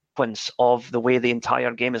of the way the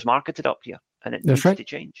entire game is marketed up here, and it needs to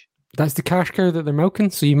change. That's the cash cow that they're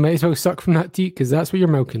milking, so you might as well suck from that teat, because that's what you're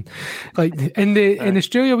milking. Like in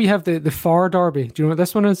Australia, we have the Far Derby. Do you know what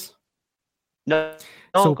this one is? No.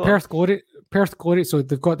 So Perth Glory. So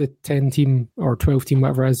they've got the 10-team or 12-team,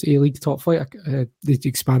 whatever it is, A-League top flight. They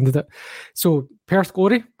expanded it. So Perth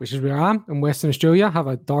Glory, which is where I am, in Western Australia, have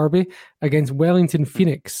a derby against Wellington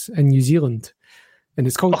Phoenix in New Zealand. And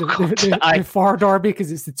it's called the Far Derby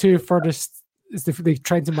because it's the two furthest they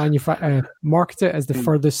tried to market it as the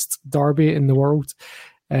furthest derby in the world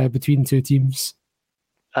between two teams.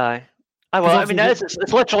 Aye. Well, I mean,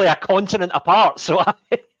 it's literally a continent apart. So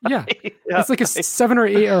yeah, it's like a 7 or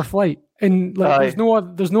 8 hour flight, and like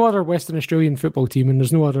there's no other Western Australian football team, and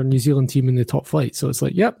there's no other New Zealand team in the top flight. So it's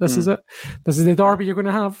like, yep, this is it. This is the derby you're going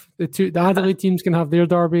to have. The Adelaide teams can have their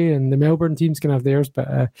derby, and the Melbourne teams can have theirs.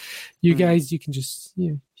 But you guys, you can just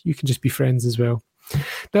be friends as well.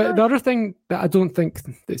 The other thing that I don't think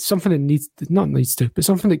it's something that but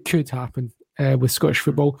something that could happen with Scottish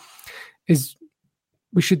football is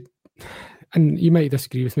we should, and you might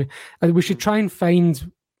disagree with me, we should try and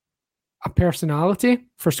find a personality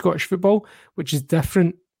for Scottish football which is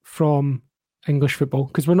different from English football,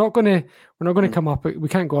 because we're not going to come up. We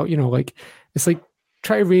can't go out. Like it's like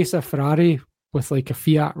try to race a Ferrari with like a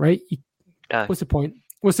Fiat, right? What's the point?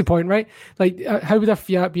 What's the point, right? Like, how would a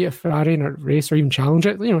Fiat beat a Ferrari in a race or even challenge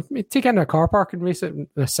it? Take it into a car park and race it in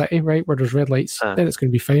the city, right, where there's red lights. Then it's going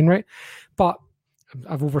to be fine, right? But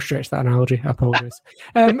I've overstretched that analogy. I apologize.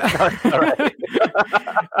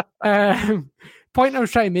 Point I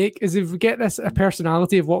was trying to make is if we get a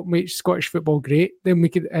personality of what makes Scottish football great, then we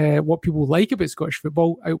could what people like about Scottish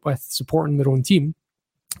football out with supporting their own team.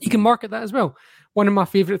 You can market that as well. One of my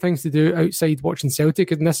favourite things to do outside watching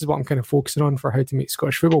Celtic, and this is what I'm kind of focusing on for how to make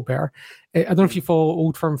Scottish football better. I don't know if you follow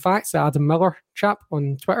Old Firm Facts, the Adam Miller chap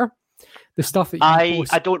on Twitter. The stuff that I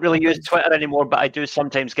don't really use Twitter anymore, but I do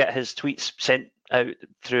sometimes get his tweets sent out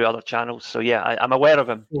through other channels. So yeah, I'm aware of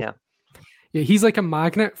him. Yeah, he's like a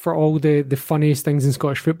magnet for all the funniest things in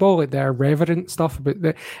Scottish football, like the irreverent stuff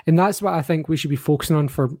and that's what I think we should be focusing on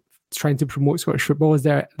for trying to promote Scottish football, is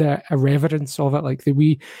the irreverence of it. Like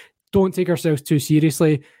we don't take ourselves too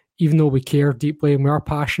seriously, even though we care deeply and we are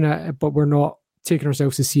passionate, but we're not taking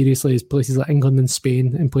ourselves as seriously as places like England and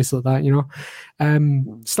Spain and places like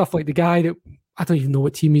that. Stuff like the guy that I don't even know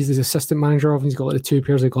what team he's the assistant manager of, and he's got like the 2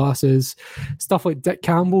 pairs of glasses. Stuff like Dick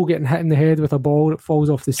Campbell getting hit in the head with a ball that falls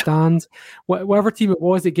off the stand. Whatever team it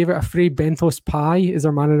was, they gave it a Fray Bentos pie as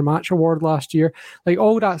their man of the match award last year. Like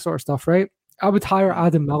all that sort of stuff, right? I would hire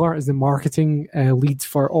Adam Miller as the marketing lead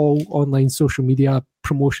for all online social media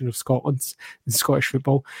promotion of Scotland and Scottish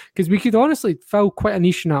football, because we could honestly fill quite a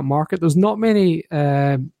niche in that market. There's not many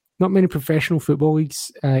professional football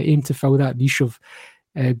leagues aim to fill that niche of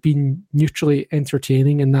being neutrally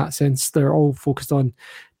entertaining in that sense. They're all focused on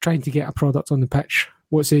trying to get a product on the pitch.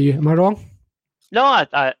 What say you? Am I wrong? No,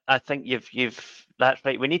 I think you've that's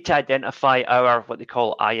right. We need to identify our what they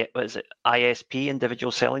call ISP,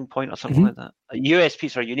 individual selling point, or something like that.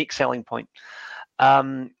 USPs are unique selling point.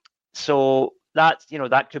 So that's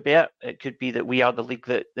that could be it. It could be that we are the league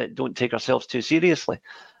that don't take ourselves too seriously.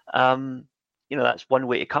 That's one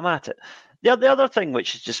way to come at it. The other thing,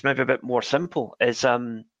 which is just maybe a bit more simple, is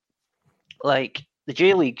like the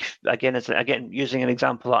J League again using an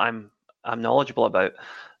example that I'm knowledgeable about.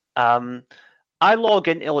 I log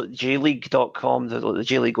into jleague.com, the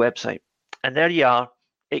J League website, and there you are.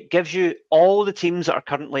 It gives you all the teams that are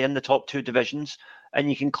currently in the top 2 divisions, and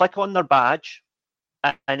you can click on their badge,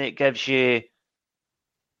 and it gives you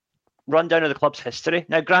rundown of the club's history.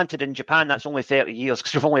 Now, granted, in Japan, that's only 30 years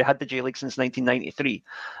because we've only had the J League since 1993.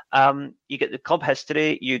 You get the club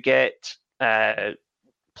history, you get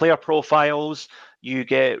player profiles, you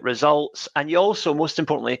get results, and you also, most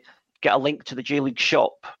importantly, get a link to the J League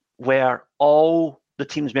shop where all the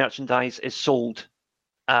team's merchandise is sold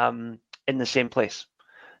in the same place.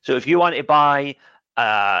 So if you want to buy,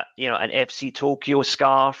 an FC Tokyo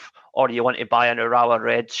scarf, or you want to buy an Urawa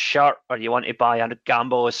Reds shirt, or you want to buy a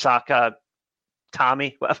Gamba Osaka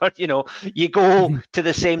Tami, whatever, you go to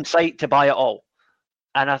the same site to buy it all.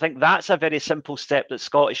 And I think that's a very simple step that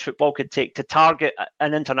Scottish football could take to target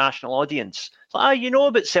an international audience. So,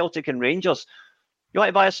 about Celtic and Rangers. You want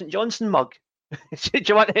to buy a St Johnstone mug? Do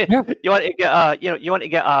you want to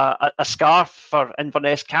get a scarf for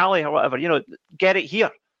Inverness Cali or whatever? Get it here.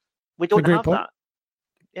 We don't have that.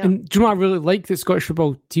 Yeah. And do you know what I really like that Scottish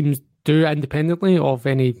football teams do independently of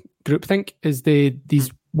any groupthink is these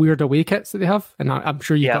weird away kits that they have, and I'm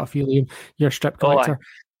sure you've got a feeling you're a strip collector.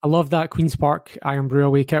 I love that Queen's Park Iron Brew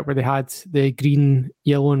away kit where they had the green,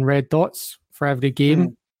 yellow, and red dots for every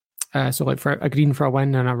game. So like for a green for a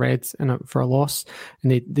win and a red for a loss,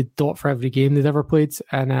 and the dot for every game they'd ever played.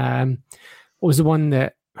 And what was the one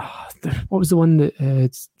that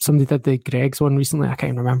somebody did the Greg's one recently? I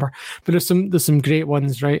can't remember, but there's some great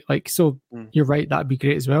ones, right? Like, so you're right, that'd be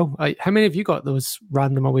great as well. Like, how many have you got those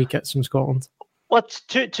random away kits from Scotland? Well, it's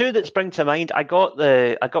two that spring to mind. I got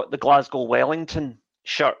the Glasgow Wellington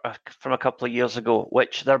shirt from a couple of years ago,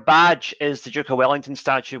 which their badge is the Duke of Wellington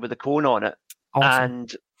statue with the cone on it. Awesome.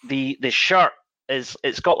 And the shirt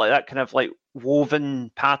it's got like that kind of like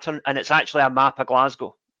woven pattern, and it's actually a map of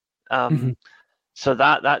Glasgow. So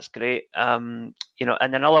that's great. And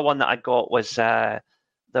another one that I got was there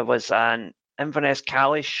was an Inverness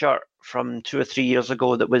Calais shirt from 2 or 3 years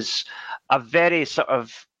ago that was a very sort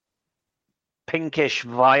of pinkish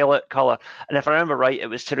violet colour, and if I remember right, it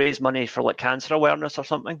was to raise money for like cancer awareness or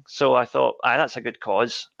something. So I thought, that's a good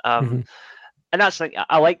cause. And that's like,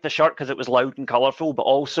 I like the shirt because it was loud and colourful, but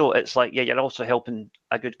also it's like, you're also helping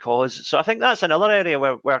a good cause. So I think that's another area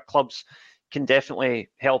where clubs can definitely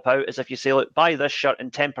help out, is if you say, look, buy this shirt and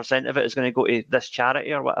 10% of it is going to go to this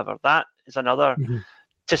charity or whatever. That is another,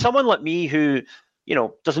 to someone like me who,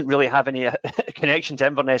 doesn't really have any connection to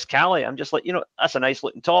Inverness Calais, I'm just like, that's a nice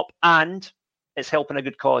looking top and it's helping a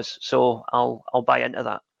good cause. So I'll buy into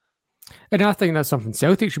that. And I think that's something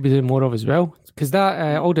Celtic should be doing more of as well, because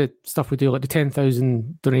that all the stuff we do, like the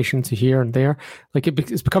 10,000 donations here and there, like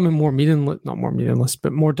it's becoming more not more meaningless,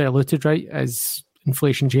 but more diluted, right? As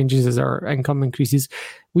inflation changes, as our income increases,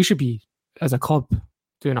 we should be, as a club,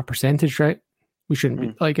 doing a percentage, right? We shouldn't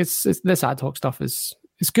be like it's this ad hoc stuff it's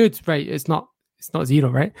good, right? It's not zero,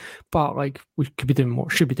 right? But like we could be doing more,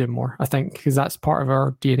 should be doing more, I think, because that's part of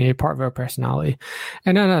our DNA, part of our personality,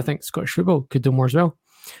 and then I think Scottish football could do more as well.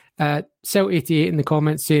 Celt88 in the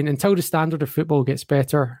comments saying, until the standard of football gets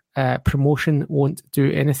better, promotion won't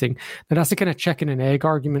do anything. Now that's a kind of chicken and egg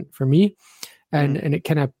argument for me, and it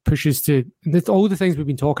kind of pushes to all the things we've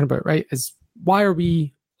been talking about, right? Is why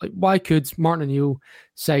could Martin O'Neill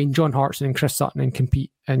sign John Hartson and Chris Sutton and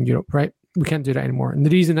compete in Europe, right? We can't do that anymore. And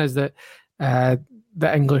the reason is that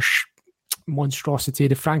the English monstrosity,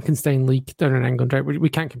 the Frankenstein League down in England, right? We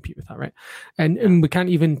can't compete with that, right? And we can't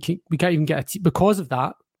even get because of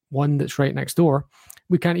that one that's right next door.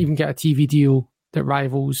 We can't even get a TV deal that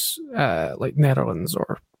rivals like Netherlands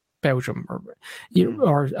or Belgium or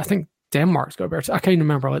or I think Denmark's got a better. I can't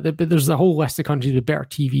remember, but there's a whole list of countries with better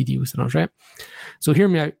TV deals than us, right? So hear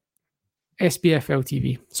me out. SPFL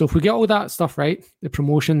TV. So if we get all that stuff right, the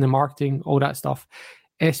promotion, the marketing, all that stuff,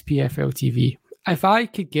 SPFL TV. If I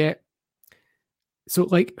could get, so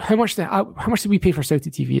like how much did we pay for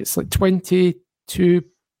Celtic TV? It's like £22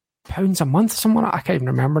 a month, something like that. I can't even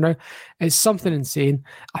remember now. It's something insane.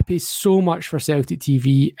 I pay so much for Celtic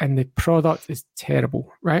TV and the product is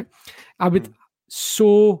terrible, right? I would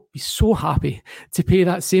be so happy to pay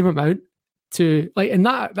that same amount to like, and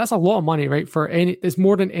that's a lot of money, right? It's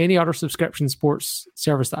more than any other subscription sports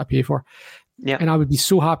service that I pay for. Yeah. And I would be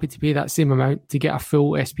so happy to pay that same amount to get a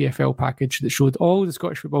full SPFL package that showed all the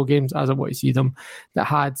Scottish football games as I want to see them, that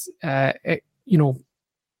had,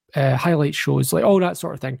 highlight shows, like all that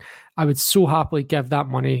sort of thing. I would so happily give that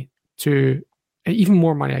money to, even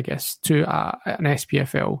more money, I guess, to an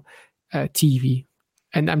SPFL TV.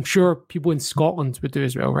 And I'm sure people in Scotland would do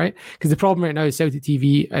as well, right? Because the problem right now is Celtic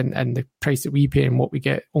TV and the price that we pay and what we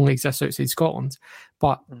get only exists outside Scotland.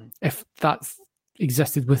 But if that's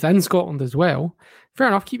existed within Scotland as well, fair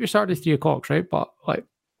enough, keep your Saturday 3 o'clock, right? But like,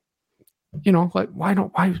 why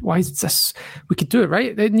not? Why is this? We could do it,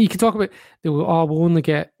 right? Then you could talk about, we'll only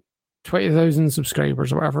get 20,000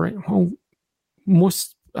 subscribers or whatever, right? Well,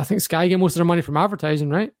 I think Sky get most of their money from advertising,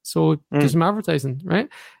 right? So do some advertising, right?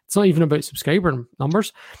 It's not even about subscriber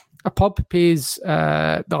numbers. A pub pays,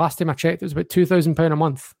 the last time I checked, it was about £2,000 a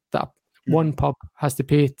month that one pub has to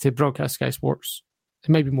pay to broadcast Sky Sports. It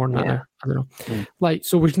might be more than that now. I don't know. Like,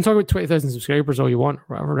 so we can talk about 20,000 subscribers all you want or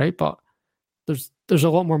whatever, right? But there's a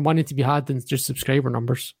lot more money to be had than just subscriber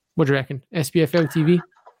numbers. What do you reckon? SPFL TV?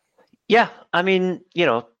 Yeah, I mean,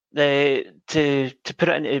 to put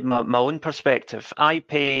it into my own perspective, I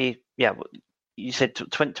pay, you said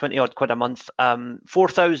 20 odd quid a month,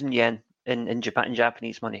 4,000 yen in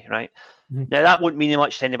Japanese money, right? Now that won't mean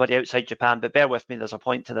much to anybody outside Japan, but bear with me, there's a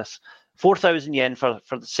point to this. 4,000 yen for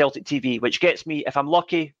the Celtic TV, which gets me, if I'm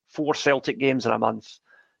lucky, 4 Celtic games in a month.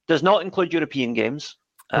 Does not include European games.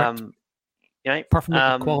 Right? Apart from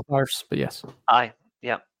qualifiers, but yes. Aye,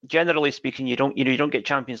 yeah. Generally speaking, you don't get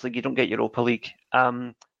Champions League, you don't get Europa League.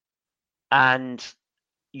 And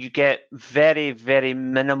you get very, very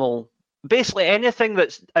minimal. Basically, anything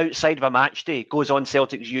that's outside of a match day goes on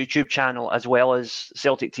Celtic's YouTube channel as well as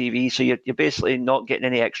Celtic TV. So you're basically not getting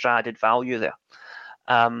any extra added value there.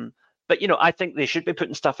 But I think they should be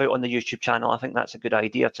putting stuff out on the YouTube channel. I think that's a good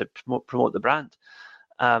idea to promote the brand,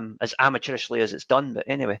 as amateurishly as it's done. But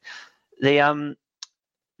anyway, the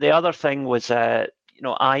other thing was,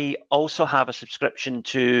 I also have a subscription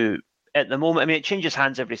to. At the moment, I mean, it changes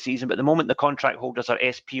hands every season, but at the moment, the contract holders are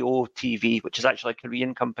SPO TV, which is actually a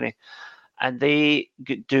Korean company. And they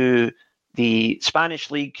do the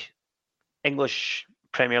Spanish League, English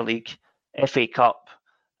Premier League, FA Cup,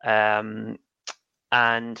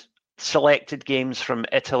 and selected games from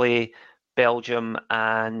Italy, Belgium,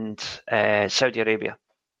 and Saudi Arabia.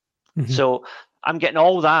 Mm-hmm. So I'm getting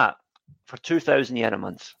all that for 2,000 yen a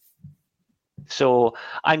month. So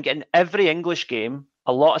I'm getting every English game,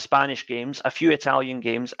 a lot of Spanish games, a few Italian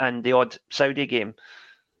games, and the odd Saudi game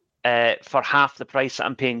for half the price that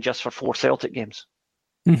I'm paying just for 4 Celtic games.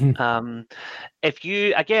 Mm-hmm. If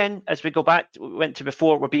you, again, as we went to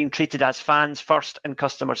before, we're being treated as fans first and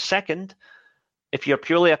customers second. If you're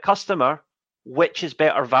purely a customer, which is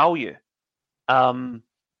better value? 2,000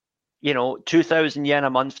 yen a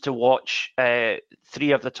month to watch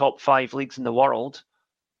 3 of the top 5 leagues in the world,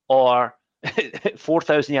 or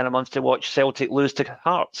 4,000 yen a month to watch Celtic lose to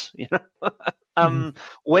Hearts.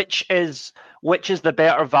 Which is the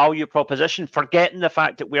better value proposition? Forgetting the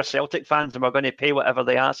fact that we're Celtic fans and we're going to pay whatever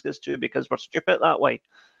they ask us to because we're stupid that way.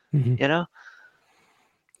 Mm-hmm.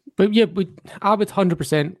 But yeah, I would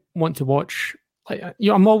 100% want to watch.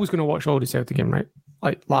 I'm always going to watch all the Celtic game, right?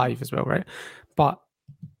 Like live as well, right? But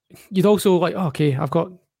you'd also okay, I've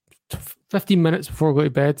got 15 minutes before I go to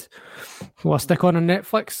bed. Will I stick on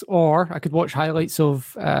Netflix, or I could watch highlights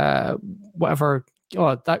of whatever?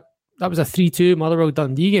 Oh, that was a 3-2 Motherwell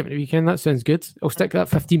Dundee game at the weekend. That sounds good. I'll stick that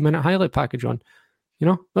 15-minute highlight package on.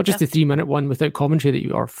 Not just the 3-minute one without commentary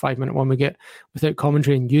or 5-minute one we get without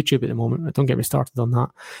commentary on YouTube at the moment. Don't get me started on that.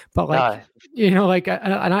 But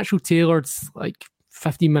an actual tailored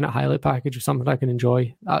 15-minute highlight package or something I can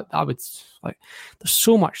enjoy. I would there's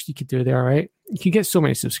so much you could do there, right? You could get so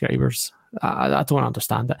many subscribers. I don't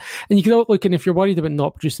understand it. And you could look, and if you're worried about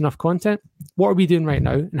not producing enough content, what are we doing right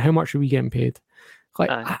now, and how much are we getting paid?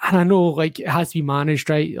 And I know it has to be managed,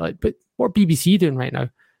 right? But what are BBC doing right now?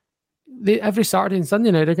 Every Saturday and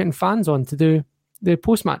Sunday now they're getting fans on to do the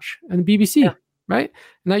post match and the BBC, right?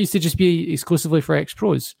 And that used to just be exclusively for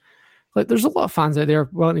ex-pros. There's a lot of fans out there.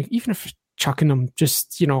 Well, even if chucking them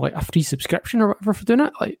just a free subscription or whatever for doing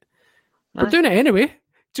it, we're doing it anyway.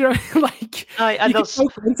 Do you know what I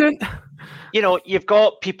mean? You've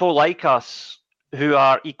got people like us who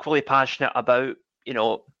are equally passionate about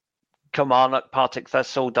Kilmarnock, Partick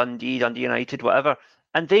Thistle, Dundee United, whatever,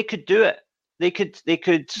 and they could do it. They could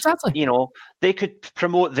exactly. They could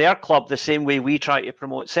promote their club the same way we try to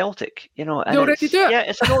promote Celtic. And they already do it. Yeah,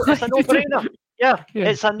 it's a no-brainer. Yeah,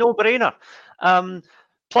 it's a no-brainer.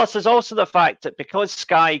 Plus, there's also the fact that because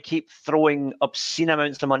Sky keep throwing obscene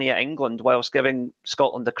amounts of money at England whilst giving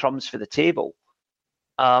Scotland the crumbs for the table,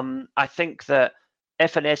 I think that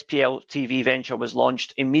if an SPL TV venture was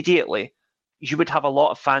launched immediately, you would have a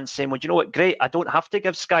lot of fans saying, well, you know what, great, I don't have to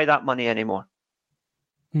give Sky that money anymore.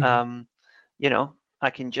 I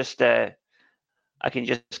can just give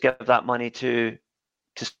that money to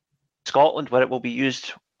Scotland, where it will be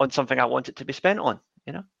used on something I want it to be spent on,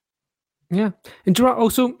 Yeah. And do you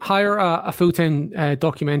also hire a full-time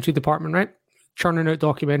documentary department, right? Churning out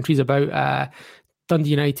documentaries about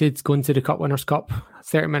Dundee United going to the Cup Winners' Cup,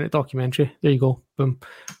 30-minute documentary. There you go. Boom.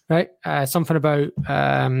 Right? Something about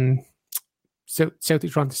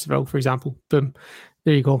Celtic's run to Seville, for example. Boom.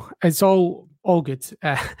 There you go. It's all good.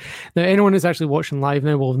 Now, anyone who's actually watching live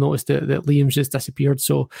now will have noticed that Liam's just disappeared.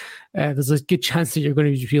 So there's a good chance that you're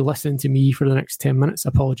going to be listening to me for the next 10 minutes.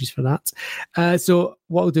 Apologies for that. So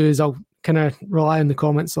what I'll do is I'll kind of rely on the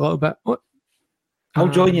comments a little bit. I'll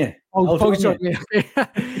join you. I'll join you.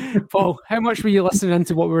 Paul, how much were you listening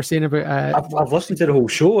into what we were saying about? I've listened to the whole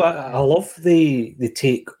show. I love the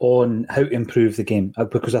take on how to improve the game,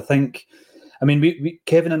 because I think, we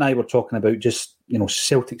Kevin and I were talking about just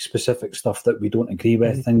Celtic specific stuff that we don't agree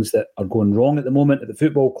with, things that are going wrong at the moment at the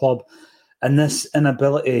football club, and this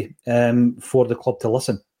inability for the club to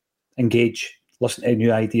listen, engage, listen to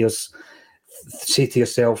new ideas. Say to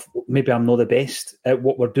yourself, maybe I'm not the best at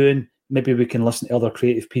what we're doing. Maybe we can listen to other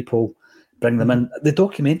creative people, bring them in. The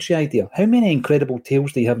documentary idea. How many incredible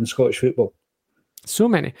tales do you have in Scottish football? So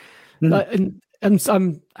many. And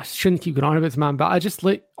I shouldn't keep going on about this, man, but I just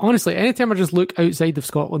honestly, anytime I just look outside of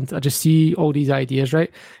Scotland, I just see all these ideas,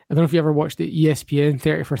 right? I don't know if you ever watched the ESPN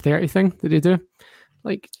 30 for 30 thing that they do.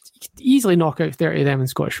 You could easily knock out 30 of them in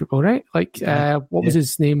Scottish football, right? What was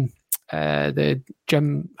his name? The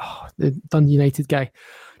Dundee United guy,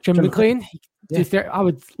 Jim McLean. I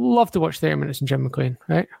would love to watch 30 minutes in Jim McLean,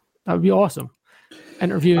 right? That would be awesome.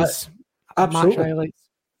 Interviews, match highlights.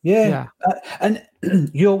 Yeah. And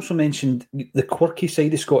you also mentioned the quirky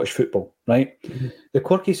side of Scottish football, right? Mm-hmm. The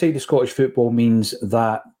quirky side of Scottish football means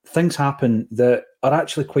that things happen that are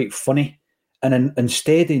actually quite funny, and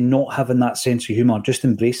instead of not having that sense of humour, just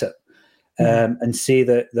embrace it and say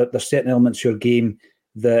that there's certain elements of your game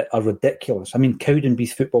that are ridiculous.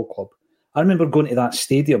 Cowdenbeath Football Club. I remember going to that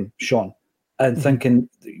stadium, Sean, and thinking,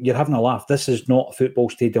 you're having a laugh. This is not a football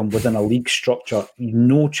stadium within a league structure.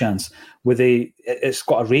 No chance. It's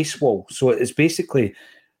got a race wall. So it's basically,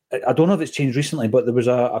 I don't know if it's changed recently, but there was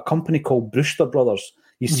a company called Brewster Brothers.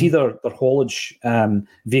 You see their haulage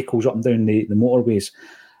vehicles up and down the motorways.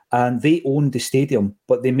 And they owned the stadium,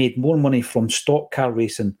 but they made more money from stock car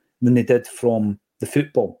racing than they did from the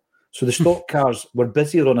football. So the stock cars were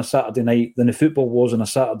busier on a Saturday night than the football was on a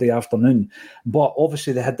Saturday afternoon. But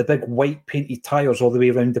obviously they had the big white painted tyres all the way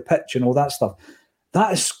around the pitch and all that stuff.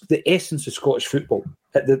 That is the essence of Scottish football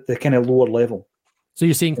at the kind of lower level. So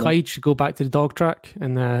you're saying Clyde should go back to the dog track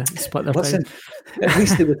and split their time? At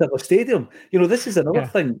least they would have a stadium. This is another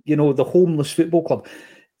thing, the homeless football club.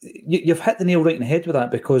 You've hit the nail right in the head with that,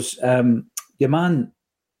 because your man,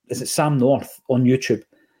 is it Sam North on YouTube?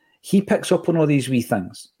 He picks up on all these wee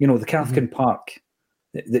things. The Cathkin Park,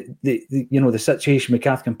 the situation with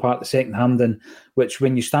Cathkin Park, the second Hampden, which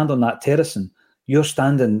when you stand on that terracing, you're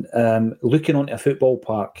standing looking onto a football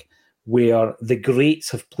park where the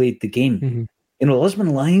greats have played the game.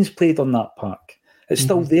 Lisbon Lions played on that park. It's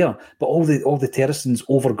still there, but all the terracing's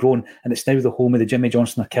overgrown, and it's now the home of the Jimmy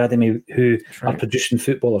Johnson Academy, who are producing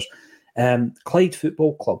footballers. Clyde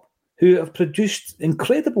Football Club, who have produced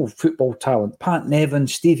incredible football talent. Pat Nevin,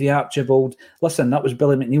 Stevie Archibald. Listen, that was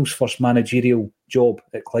Billy McNeil's first managerial job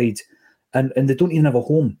at Clyde, and they don't even have a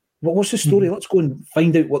home. What's the story? Let's go and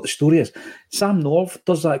find out what the story is. Sam North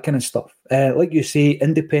does that kind of stuff. Like you say,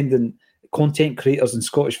 independent content creators in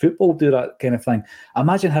Scottish football do that kind of thing.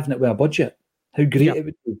 Imagine having it with a budget. How great it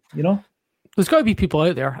would be, There's got to be people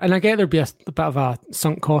out there, and I get there'd be a bit of a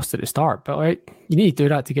sunk cost at the start, but you need to do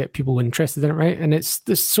that to get people interested in it, right? And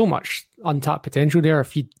there's so much untapped potential there.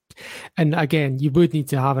 And again, you would need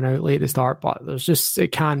to have an outlay at the start, but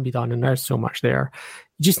it can be done, and there's so much there.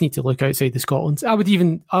 You just need to look outside the Scotland. I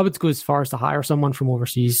would go as far as to hire someone from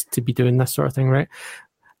overseas to be doing this sort of thing, right?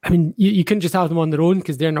 I mean, you couldn't just have them on their own,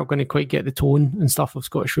 because they're not going to quite get the tone and stuff of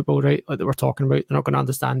Scottish football, right? Like that we're talking about. They're not going to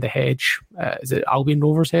understand the hedge. Is it Albion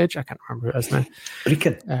Rovers hedge? I can't remember who it is now.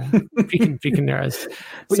 Brecon there is.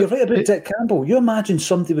 But you're right about Dick Campbell. You imagine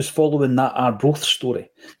somebody was following that Arbroath story,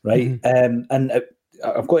 right? And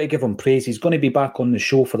I've got to give him praise. He's going to be back on the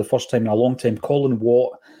show for the first time in a long time. Colin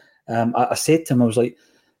Watt. I said to him, I was like,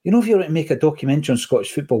 if you were to make a documentary on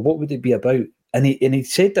Scottish football, what would it be about? And he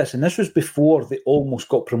said this, and this was before they almost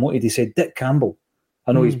got promoted. He said, Dick Campbell.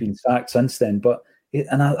 I know he's been sacked since then,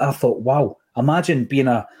 and I thought, wow, imagine being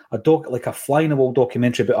a fly in the wall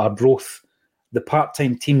documentary about Arbroath, the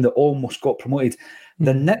part-time team that almost got promoted.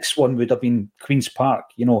 The next one would have been Queen's Park,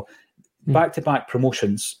 back-to-back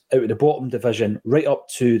promotions out of the bottom division right up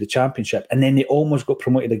to the championship, and then they almost got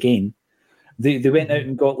promoted again. They went out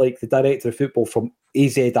and got the director of football from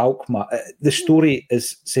AZ Alkmaar. The story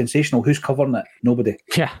is sensational. Who's covering it? Nobody.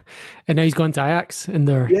 Yeah, and now he's gone to Ajax, and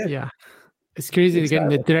it's crazy. Exactly. Getting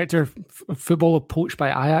the director of football poached by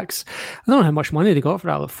Ajax. I don't know how much money they got for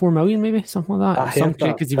that, like 4 million maybe, something like that.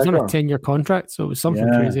 Because he was on a 10-year contract, so it was something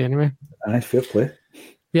crazy anyway. Fair play.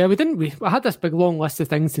 Yeah, we had this big long list of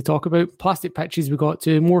things to talk about. Plastic pitches we got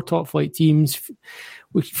to, more top flight teams,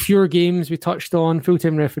 with fewer games we touched on,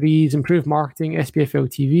 full-time referees, improved marketing, SPFL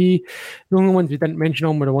TV. The only ones we didn't mention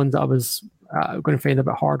on were the ones that I was going to find a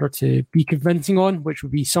bit harder to be convincing on, which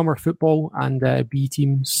would be summer football and B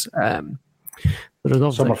teams. Summer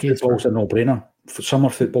football's a no-brainer. Summer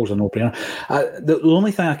football's a no-brainer. The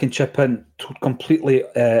only thing I can chip in, completely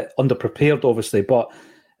underprepared obviously, but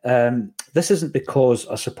this isn't because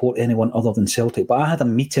I support anyone other than Celtic, but I had a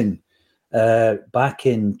meeting back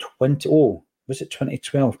in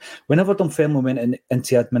 2012? Whenever Dunfermline went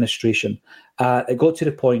into administration, it got to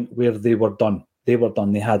the point where they were done. They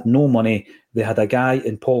had no money. They had a guy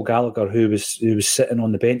in Paul Gallagher who was sitting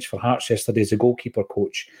on the bench for Hearts yesterday as a goalkeeper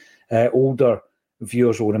coach. Older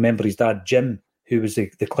viewers will remember his dad, Jim, who was the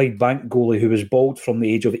Clyde Bank goalie, who was bald from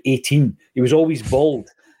the age of 18. He was always bald.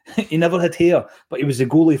 He never had hair, but he was the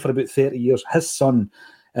goalie for about 30 years. His son,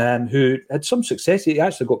 who had some success, he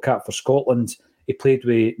actually got capped for Scotland. He played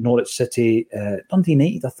with Norwich City, Dundee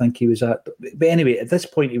United, I think he was at. But anyway, at this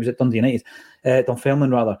point, he was at Dundee United, Dunfermline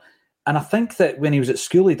rather. And I think that when he was at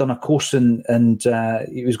school, he'd done a course and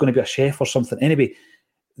he was going to be a chef or something. Anyway,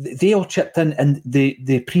 they all chipped in, and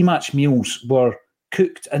the pre-match meals were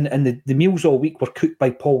cooked, and the meals all week were cooked by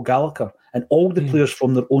Paul Gallagher, and all the players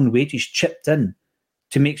from their own wages chipped in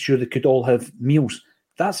to make sure they could all have meals.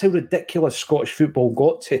 That's how ridiculous Scottish football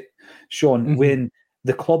got to, Sean, when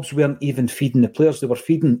the clubs weren't even feeding the players, they were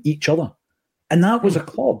feeding each other. And that was a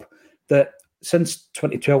club that since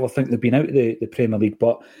 2012, I think they've been out of the Premier League,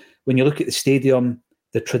 but when you look at the stadium,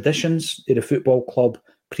 the traditions of the football club,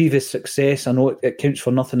 previous success. I know it counts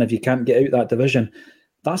for nothing if you can't get out that division.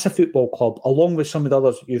 That's a football club, along with some of the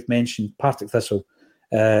others you've mentioned, Partick Thistle,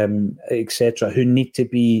 etc., who need to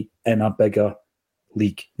be in a bigger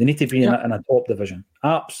league. They need to be in a top division.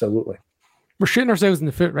 Absolutely. We're shooting ourselves in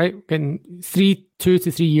the foot, right? Getting 2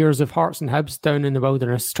 to 3 years of Hearts and Hibs down in the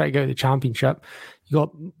wilderness, trying to get out of the Championship. You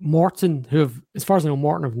got Morton, who have, as far as I know,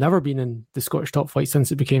 Morton have never been in the Scottish top flight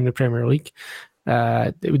since it became the Premier League.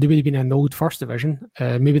 They would have been in the old First Division.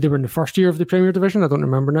 Maybe they were in the first year of the Premier Division. I don't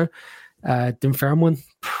remember now. Dunfermline,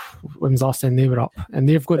 when was the last time they were up? And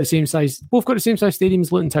they've got the same size. Both got the same size stadium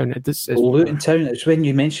as Luton Town. Luton Town. It's when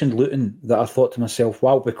you mentioned Luton that I thought to myself,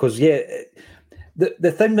 wow, because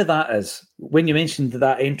the thing with that is when you mentioned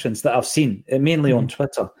that entrance that I've seen, mainly on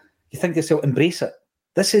Twitter, you think to yourself, embrace it.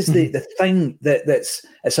 This is the thing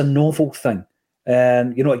it's a novel thing.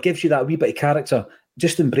 It gives you that wee bit of character.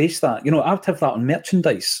 Just embrace that. I'd have that on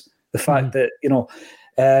merchandise. The fact that,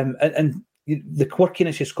 and the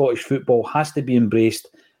quirkiness of Scottish football has to be embraced.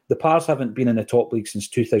 The Pars haven't been in the top league since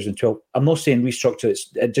 2012. I'm not saying restructure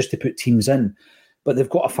it just to put teams in, but they've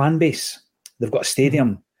got a fan base. They've got a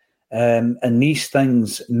stadium. And these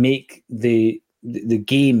things make the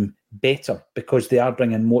game better because they are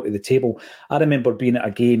bringing more to the table. I remember being at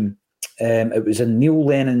a game. It was in Neil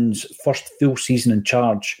Lennon's first full season in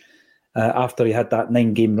charge after he had that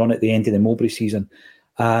 9-game run at the end of the Mowbray season.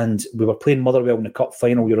 And we were playing Motherwell in the cup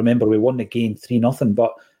final. You remember we won the game 3-0,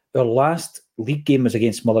 but our last league game was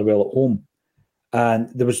against Motherwell at home. And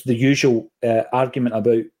there was the usual argument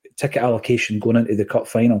about ticket allocation going into the cup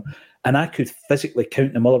final. And I could physically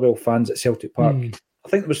count the Motherwell fans at Celtic Park. I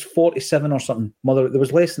think there was 47 or something. There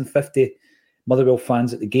was less than 50 Motherwell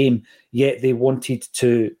fans at the game, yet they wanted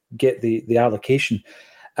to get the allocation.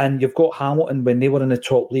 And you've got Hamilton, when they were in the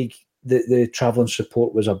top league, the travelling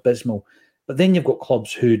support was abysmal. But then you've got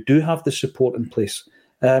clubs who do have the support in place.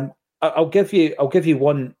 I'll give you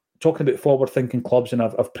one, talking about forward-thinking clubs, and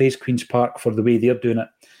I've praised Queen's Park for the way they're doing it.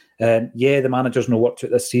 The manager's no work to it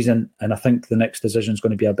this season, and I think the next decision is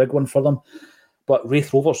going to be a big one for them. But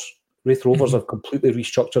Raith Rovers have completely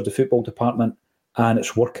restructured the football department, and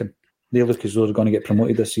it's working. They look as though they're going to get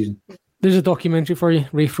promoted this season. There's a documentary for you,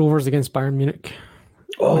 Raith Rovers against Bayern Munich.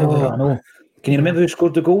 Oh, I know. Can you remember who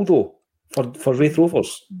scored the goal, though, for Raith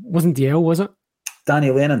Rovers? Wasn't DL, was it?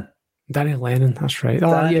 Danny Lennon, that's right.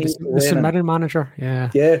 The St Mirren manager.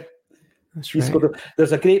 Yeah. That's right.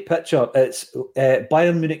 There's a great picture. It's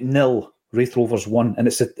Bayern Munich 0, Raith Rovers 1, and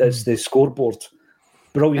it's the scoreboard.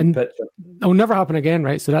 Brilliant picture. It'll never happen again,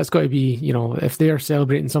 right? So that's got to be, if they're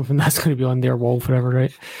celebrating something, that's going to be on their wall forever,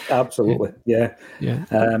 right? Absolutely, yeah.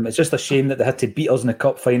 It's just a shame that they had to beat us in the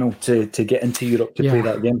cup final to get into Europe to play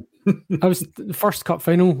that game. I was the first cup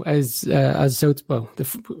final as Celtic. Well,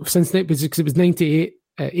 since it was 98.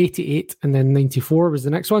 88 and then 94 was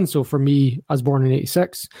the next one. So for me, I was born in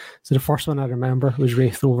 86. So the first one I remember was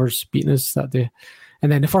Raith Rovers beating us that day.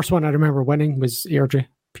 And then the first one I remember winning was Airdrie,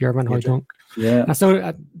 Pierre Van Hooydonk. Yeah. I still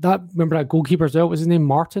remember that goalkeeper as well. What was his name?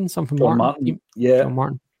 Martin? Something John Martin. Yeah. John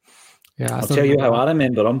Martin. Yeah. I'll tell you how I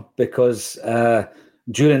remember him, because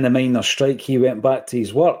during the miners' strike, he went back to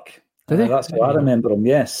his work. Did he? That's how I remember him,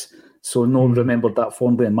 yes. So no one remembered that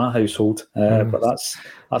fondly in my household. But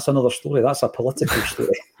that's another story. That's a political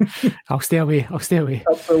story. I'll stay away. Absolutely.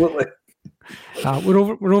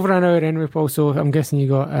 We're over an hour anyway, Paul, so I'm guessing you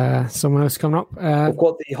got someone else coming up. We've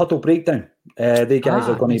got the Huddle Breakdown. They guys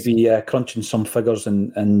are going to be crunching some figures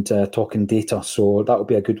and talking data, so that'll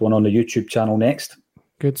be a good one on the YouTube channel next.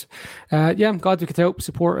 Good. I'm glad we could help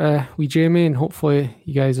support wee Jamie, and hopefully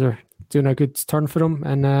you guys are doing a good turn for him.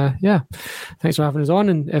 And thanks for having us on.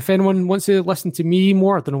 And if anyone wants to listen to me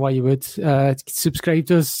more, I don't know why you would, subscribe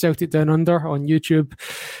to us, Celtic Down Under, on YouTube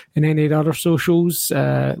and any other socials.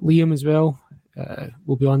 Liam as well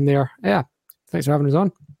will be on there. Yeah, thanks for having us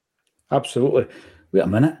on. Absolutely. Wait a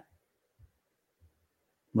minute.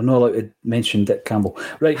 We're not allowed to mention Dick Campbell.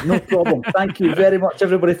 Right, no problem. Thank you very much,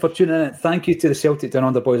 everybody, for tuning in. Thank you to the Celtic Down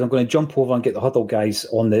Under boys. I'm going to jump over and get the Huddle guys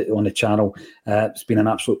on the channel. It's been an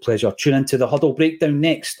absolute pleasure. Tune into the Huddle Breakdown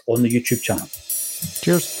next on the YouTube channel.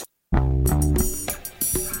 Cheers.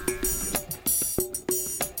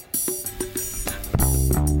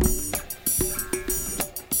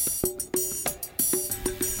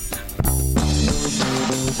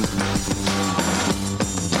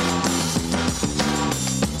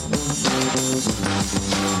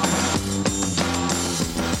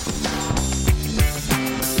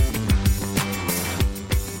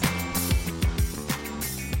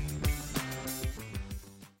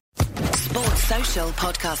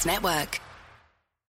 Podcast Network.